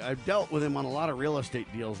I dealt with him on a lot of real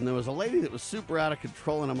estate deals. And there was a lady that was super out of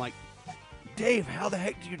control, and I'm like, "Dave, how the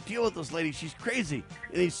heck do you deal with this lady? She's crazy."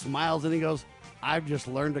 And he smiles and he goes, "I've just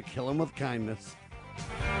learned to kill him with kindness."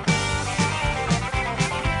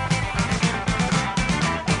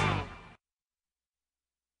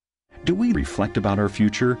 Do we reflect about our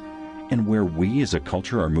future and where we as a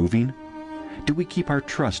culture are moving? Do we keep our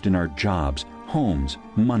trust in our jobs, homes,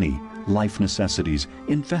 money, life necessities,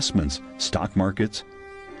 investments, stock markets?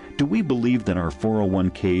 Do we believe that our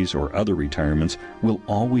 401ks or other retirements will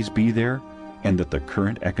always be there and that the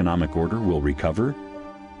current economic order will recover?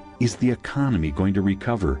 Is the economy going to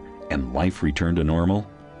recover and life return to normal?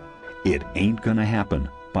 It Ain't Gonna Happen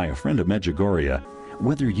by a friend of Medjugorje.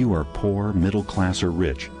 Whether you are poor, middle class, or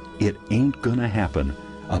rich, It Ain't Gonna Happen,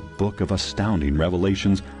 a book of astounding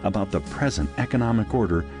revelations about the present economic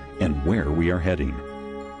order and where we are heading.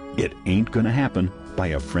 It Ain't Gonna Happen by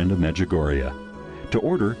a friend of Medjugorje. To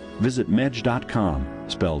order, visit Medj.com,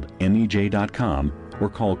 spelled MEJ.com, or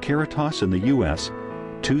call Caritas in the U.S.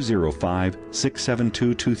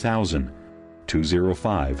 205-672-2000,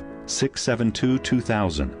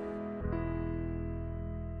 205-672-2000.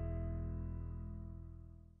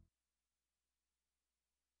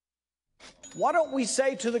 Why don't we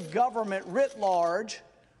say to the government writ large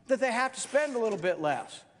that they have to spend a little bit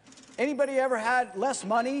less? Anybody ever had less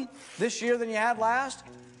money this year than you had last?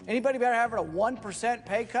 Anybody better have a 1%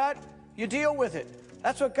 pay cut? You deal with it.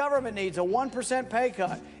 That's what government needs, a 1% pay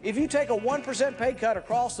cut. If you take a 1% pay cut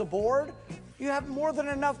across the board, you have more than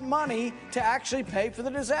enough money to actually pay for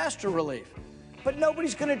the disaster relief. But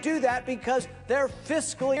nobody's going to do that because they're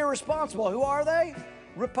fiscally irresponsible. Who are they?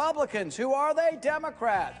 Republicans. Who are they?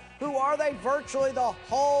 Democrats. Who are they? Virtually the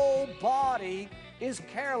whole body is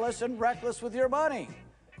careless and reckless with your money.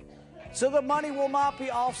 So the money will not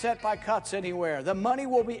be offset by cuts anywhere. The money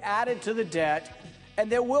will be added to the debt,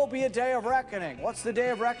 and there will be a day of reckoning. What's the day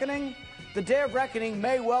of reckoning? The day of reckoning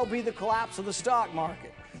may well be the collapse of the stock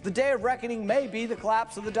market. The day of reckoning may be the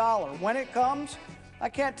collapse of the dollar. When it comes, I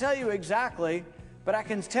can't tell you exactly, but I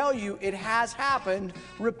can tell you it has happened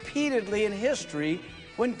repeatedly in history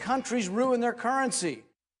when countries ruin their currency.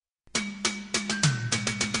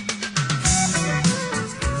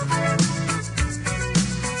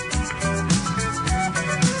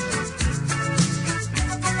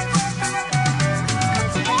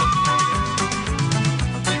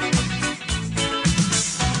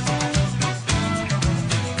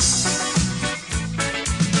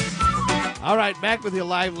 All right, back with you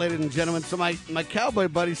live, ladies and gentlemen. So my cowboy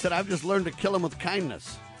buddy said, I've just learned to kill him with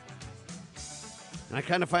kindness. And I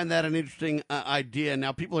kind of find that an interesting idea.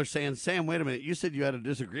 Now, people are saying, Sam, wait a minute. You said you had a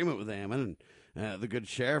disagreement with Ammon and the good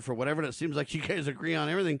sheriff or whatever, and it seems like you guys agree on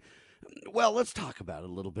everything. Well, let's talk about it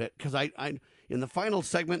a little bit, because I in the final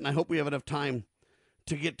segment, and I hope we have enough time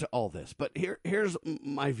to get to all this. But here's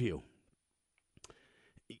my view.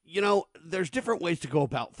 You know, there's different ways to go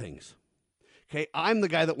about things. Okay, I'm the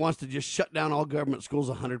guy that wants to just shut down all government schools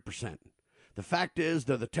 100%. The fact is,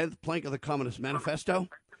 they're the 10th plank of the Communist Manifesto.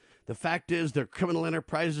 The fact is, they're criminal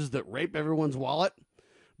enterprises that rape everyone's wallet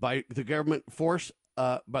by the government force,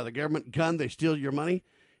 by the government gun. They steal your money,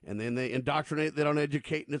 and then they indoctrinate. They don't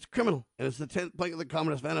educate, and it's criminal. And it's the 10th plank of the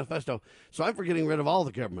Communist Manifesto. So I'm for getting rid of all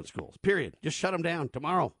the government schools, period. Just shut them down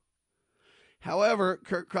tomorrow. However,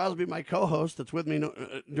 Kurt Crosby, my co-host that's with me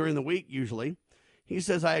during the week usually, he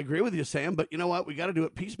says, I agree with you, Sam, but you know what? We got to do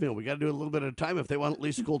it piecemeal. We got to do it a little bit at a time. If they want at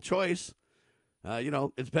least school choice,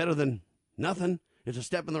 it's better than nothing. It's a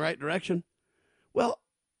step in the right direction. Well,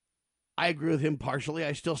 I agree with him partially.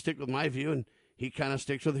 I still stick with my view, and he kind of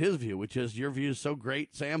sticks with his view, which is your view is so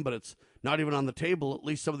great, Sam, but it's not even on the table. At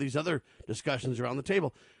least some of these other discussions are on the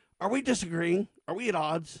table. Are we disagreeing? Are we at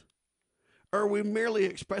odds? Or are we merely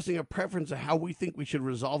expressing a preference of how we think we should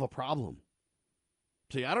resolve a problem?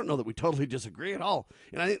 See, I don't know that we totally disagree at all.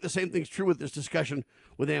 And I think the same thing's true with this discussion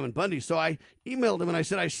with Ammon Bundy. So I emailed him and I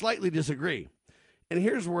said, I slightly disagree. And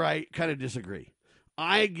here's where I kind of disagree.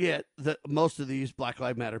 I get that most of these Black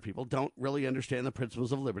Lives Matter people don't really understand the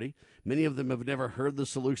principles of liberty. Many of them have never heard the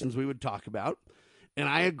solutions we would talk about. And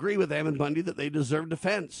I agree with Ammon Bundy that they deserve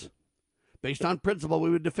defense. Based on principle, we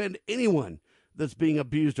would defend anyone that's being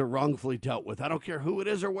abused or wrongfully dealt with. I don't care who it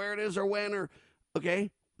is or where it is or when or,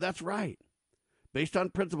 okay, that's right. Based on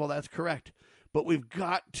principle, that's correct. But we've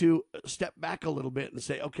got to step back a little bit and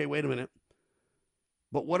say, okay, wait a minute.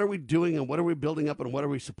 But what are we doing and what are we building up and what are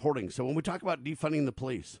we supporting? So when we talk about defunding the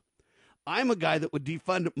police, I'm a guy that would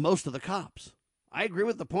defund most of the cops. I agree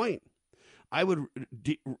with the point. I would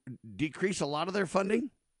decrease a lot of their funding.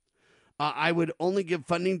 I would only give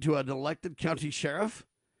funding to an elected county sheriff,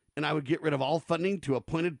 and I would get rid of all funding to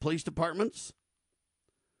appointed police departments.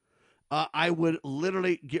 I would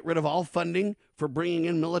literally get rid of all funding for bringing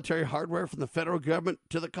in military hardware from the federal government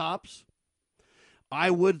to the cops. I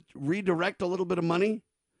would redirect a little bit of money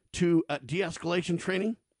to de-escalation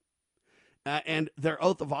training and their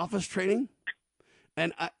oath of office training.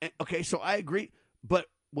 And so I agree. But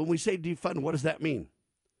when we say defund, what does that mean?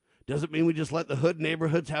 Does it mean we just let the hood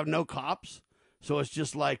neighborhoods have no cops? So it's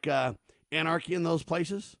just like anarchy in those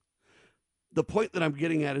places? The point that I'm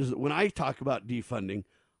getting at is that when I talk about defunding,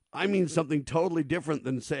 I mean something totally different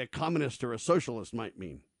than, say, a communist or a socialist might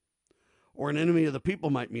mean, or an enemy of the people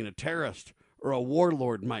might mean, a terrorist or a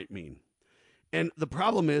warlord might mean. And the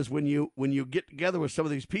problem is when you get together with some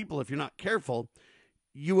of these people, if you're not careful,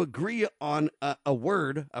 you agree on a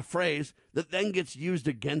word, a phrase that then gets used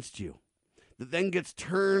against you, that then gets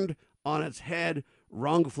turned on its head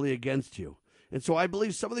wrongfully against you. And so I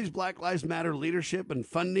believe some of these Black Lives Matter leadership and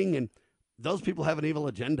funding, and those people have an evil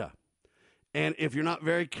agenda. And if you're not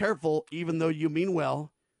very careful, even though you mean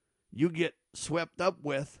well, you get swept up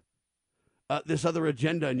with this other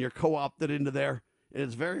agenda and you're co-opted into there. And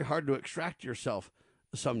it's very hard to extract yourself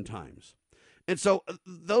sometimes. And so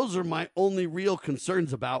those are my only real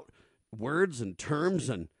concerns about words and terms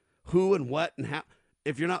and who and what and how.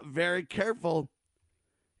 if you're not very careful,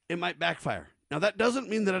 it might backfire. Now, that doesn't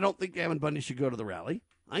mean that I don't think Ammon Bundy should go to the rally.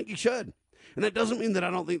 I think he should. And that doesn't mean that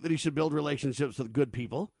I don't think that he should build relationships with good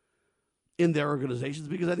people in their organizations,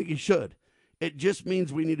 because I think he should. It just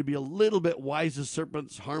means we need to be a little bit wise as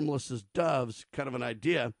serpents, harmless as doves, kind of an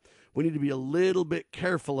idea. We need to be a little bit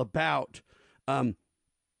careful about, even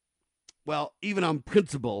on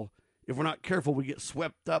principle, if we're not careful, we get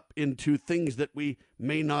swept up into things that we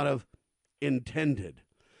may not have intended.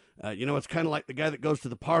 It's kind of like the guy that goes to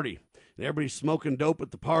the party, and everybody's smoking dope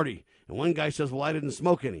at the party, and one guy says, well, I didn't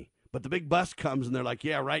smoke any. But the big bus comes, and they're like,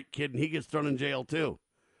 yeah, right, kid, and he gets thrown in jail too.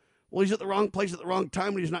 Well, he's at the wrong place at the wrong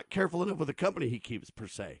time, and he's not careful enough with the company he keeps, per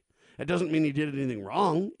se. It doesn't mean he did anything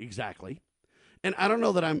wrong, exactly. And I don't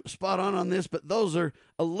know that I'm spot on this, but those are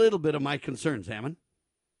a little bit of my concerns, Ammon.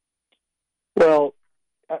 Well,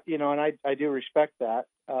 and I do respect that.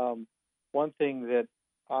 One thing that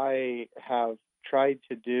I have tried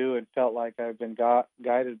to do and felt like I've been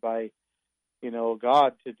guided by,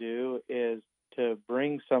 God to do is to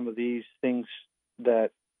bring some of these things to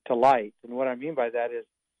light. And what I mean by that is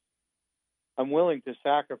I'm willing to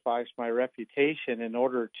sacrifice my reputation in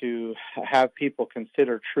order to have people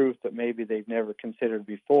consider truth that maybe they've never considered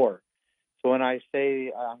before. So when I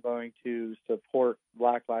say I'm going to support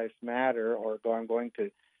Black Lives Matter, or I'm going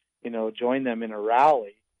to, join them in a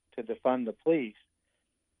rally to defund the police,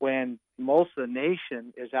 when most of the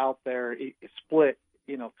nation is out there split,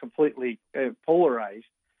 completely polarized,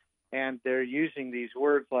 and they're using these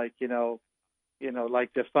words like,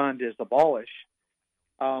 like defund is abolish.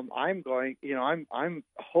 I'm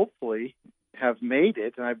hopefully have made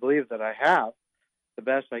it, and I believe that I have the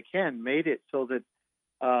best I can, made it so that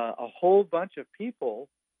a whole bunch of people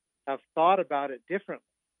have thought about it differently,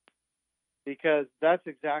 because that's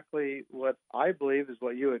exactly what I believe is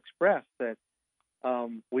what you expressed, that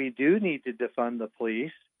we do need to defund the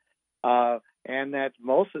police, and that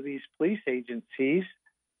most of these police agencies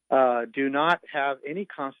do not have any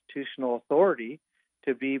constitutional authority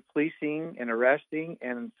to be policing and arresting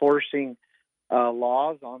and enforcing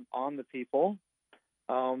laws on the people.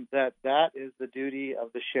 That is the duty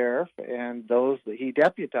of the sheriff and those that he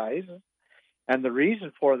deputizes. And the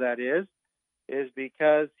reason for that is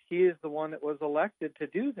because he is the one that was elected to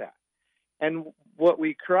do that. And what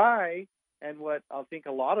we cry, and what I think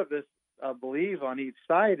a lot of us believe on each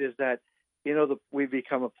side, is that, we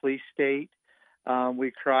become a police state. We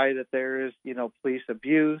cry that there is, police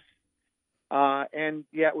abuse. And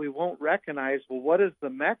yet we won't recognize, well, what is the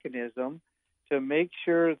mechanism to make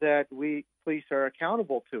sure that police are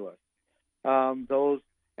accountable to us?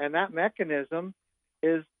 And that mechanism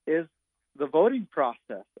is the voting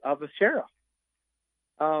process of a sheriff.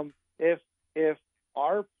 If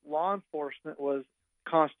our law enforcement was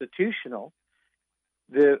constitutional,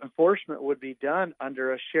 the enforcement would be done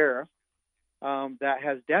under a sheriff that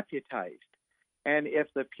has deputized. And if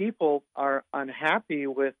the people are unhappy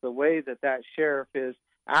with the way that sheriff is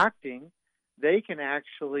acting, they can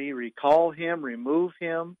actually recall him, remove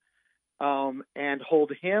him, and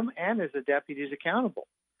hold him and his deputies accountable.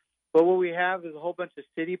 But what we have is a whole bunch of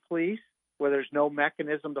city police where there's no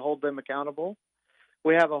mechanism to hold them accountable.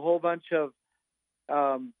 We have a whole bunch of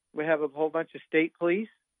state police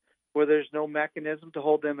where there's no mechanism to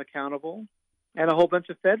hold them accountable, and a whole bunch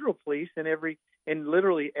of federal police in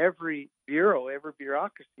literally every bureau, every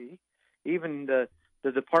bureaucracy. Even the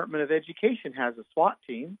Department of Education has a SWAT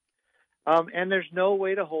team, and there's no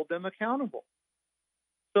way to hold them accountable.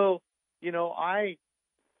 So, I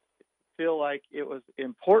feel like it was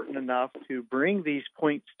important enough to bring these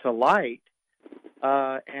points to light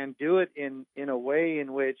and do it in a way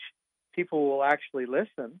in which people will actually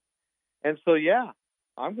listen. And so,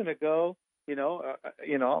 I'm going to go.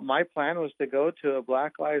 My plan was to go to a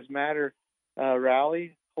Black Lives Matter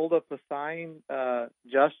rally, hold up a sign,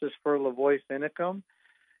 Justice for Lavoy Finicum,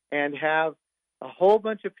 and have a whole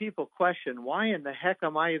bunch of people question, why in the heck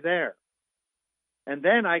am I there? And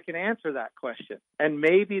then I can answer that question. And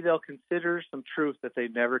maybe they'll consider some truth that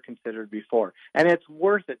they've never considered before. And it's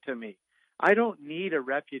worth it to me. I don't need a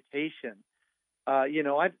reputation.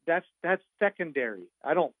 That's secondary.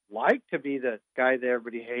 I don't like to be the guy that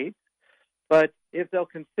everybody hates. But if they'll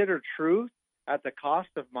consider truth at the cost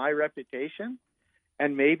of my reputation,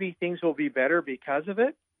 and maybe things will be better because of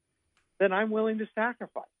it, then I'm willing to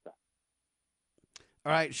sacrifice that.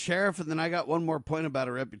 All right, Sheriff, and then I got one more point about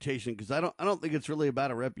a reputation, because I don't think it's really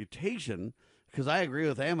about a reputation, because I agree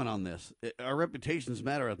with Ammon on this. Our reputations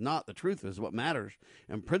matter if not. The truth is what matters,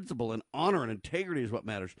 and principle and honor and integrity is what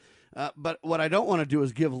matters. But what I don't want to do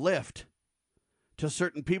is give lift to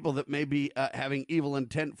certain people that may be having evil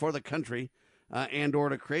intent for the country, and or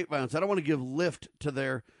to create violence. I don't want to give lift to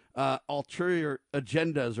their ulterior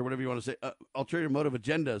agendas, or whatever you want to say, ulterior motive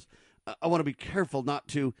agendas. I want to be careful not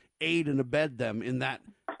to aid and abet them in that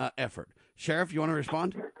effort. Sheriff, you want to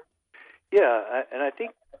respond? Yeah, and I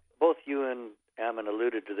think both you and Ammon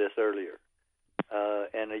alluded to this earlier,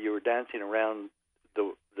 and you were dancing around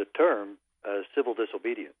the term civil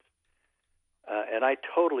disobedience, and I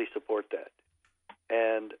totally support that.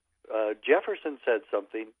 And Jefferson said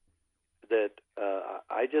something that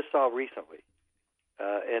I just saw recently,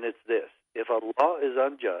 and it's this: if a law is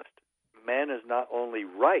unjust, man is not only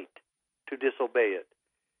right to disobey it,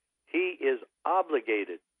 he is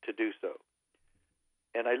obligated to do so.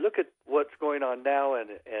 And I look at what's going on now, and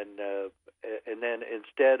then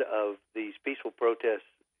instead of these peaceful protests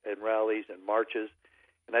and rallies and marches,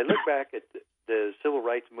 and I look back at the civil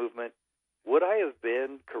rights movement, would I have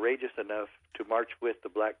been courageous enough to march with the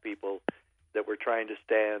black people that were trying to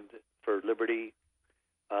stand for liberty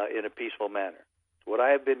in a peaceful manner? Would I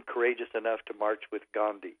have been courageous enough to march with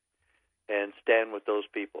Gandhi and stand with those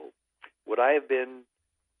people? Would I have been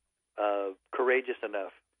courageous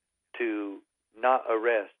enough to not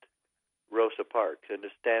arrest Rosa Parks and to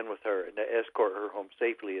stand with her and to escort her home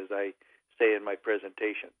safely, as I say in my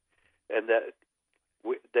presentation? And that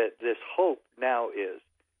this hope now is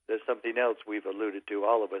that something else we've alluded to,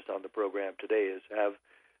 all of us on the program today, is have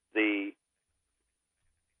the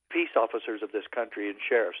peace officers of this country and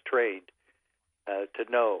sheriffs trained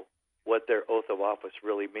to know what their oath of office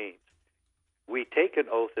really means. We take an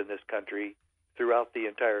oath in this country throughout the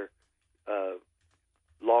entire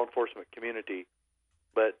law enforcement community,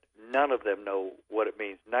 but none of them know what it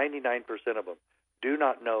means. 99% of them do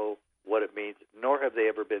not know what it means, nor have they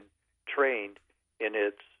ever been trained in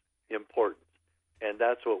its importance. And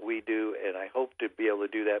that's what we do, and I hope to be able to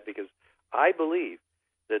do that, because I believe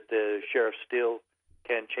that the sheriff still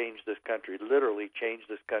can change this country, literally change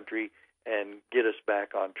this country and get us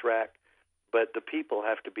back on track. But the people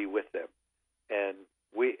have to be with them. And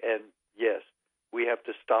yes, we have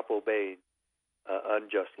to stop obeying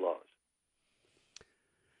unjust laws.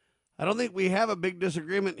 I don't think we have a big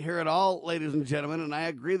disagreement here at all, ladies and gentlemen, and I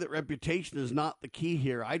agree that reputation is not the key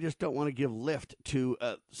here. I just don't want to give lift to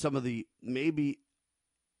some of the maybe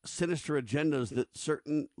sinister agendas that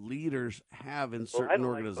certain leaders have in certain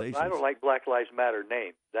organizations. I don't like Black Lives Matter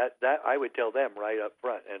name. That I would tell them right up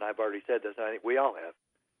front, and I've already said this, and I think we all have,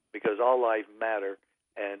 because all lives matter,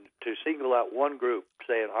 and to single out one group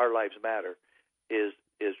saying our lives matter is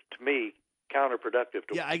to me counterproductive.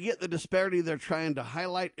 Yeah, I get the disparity they're trying to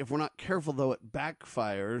highlight. If we're not careful, though, it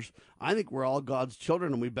backfires. I think we're all God's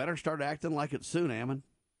children, and we better start acting like it soon, Ammon.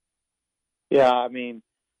 Yeah, I mean,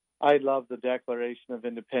 I love the Declaration of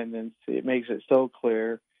Independence. It makes it so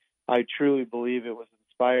clear. I truly believe it was an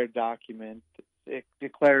inspired document. It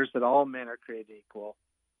declares that all men are created equal,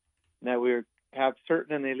 and that we have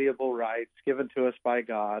certain inalienable rights given to us by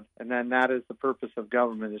God, and then that is the purpose of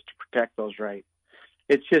government, is to protect those rights.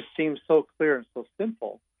 It just seems so clear and so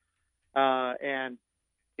simple. And,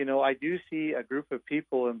 you know, I do see a group of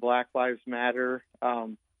people in Black Lives Matter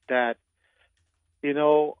that, you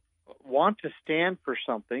know, want to stand for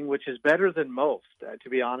something, which is better than most, to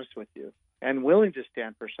be honest with you, and willing to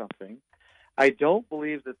stand for something. I don't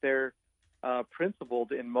believe that they're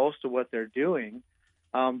principled in most of what they're doing.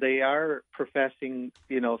 They are professing,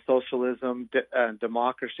 you know, socialism,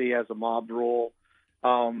 democracy as a mob rule.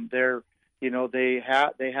 They're, you know, they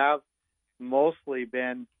have mostly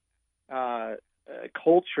been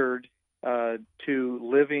cultured to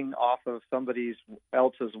living off of somebody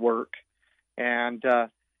else's work, and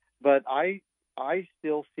but I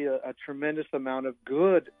still see a tremendous amount of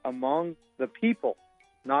good among the people,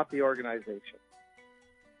 not the organization.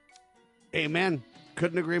 Amen.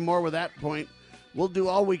 Couldn't agree more with that point. We'll do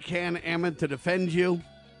all we can, Ammon, to defend you.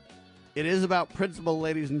 It is about principle,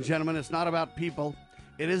 ladies and gentlemen. It's not about people.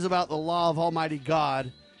 It is about the law of Almighty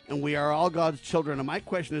God, and we are all God's children. And my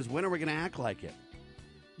question is, when are we going to act like it?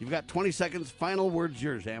 You've got 20 seconds. Final words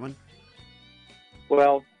yours, Ammon.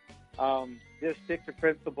 Well, just stick to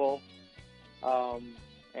principle.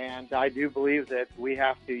 And I do believe that we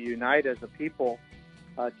have to unite as a people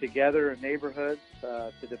together in neighborhoods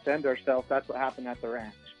to defend ourselves. That's what happened at the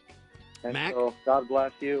ranch. And Mac? So God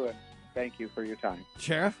bless you, and thank you for your time.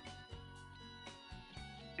 Sheriff?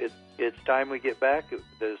 It's time we get back.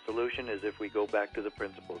 The solution is if we go back to the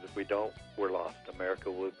principles. If we don't, we're lost. America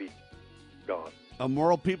will be gone. A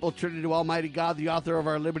moral people, true to Almighty God, the author of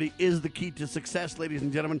our liberty, is the key to success, ladies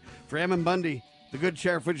and gentlemen. For Ammon Bundy, the good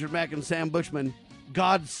Sheriff Richard Mack, and Sam Bushman,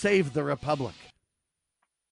 God save the Republic.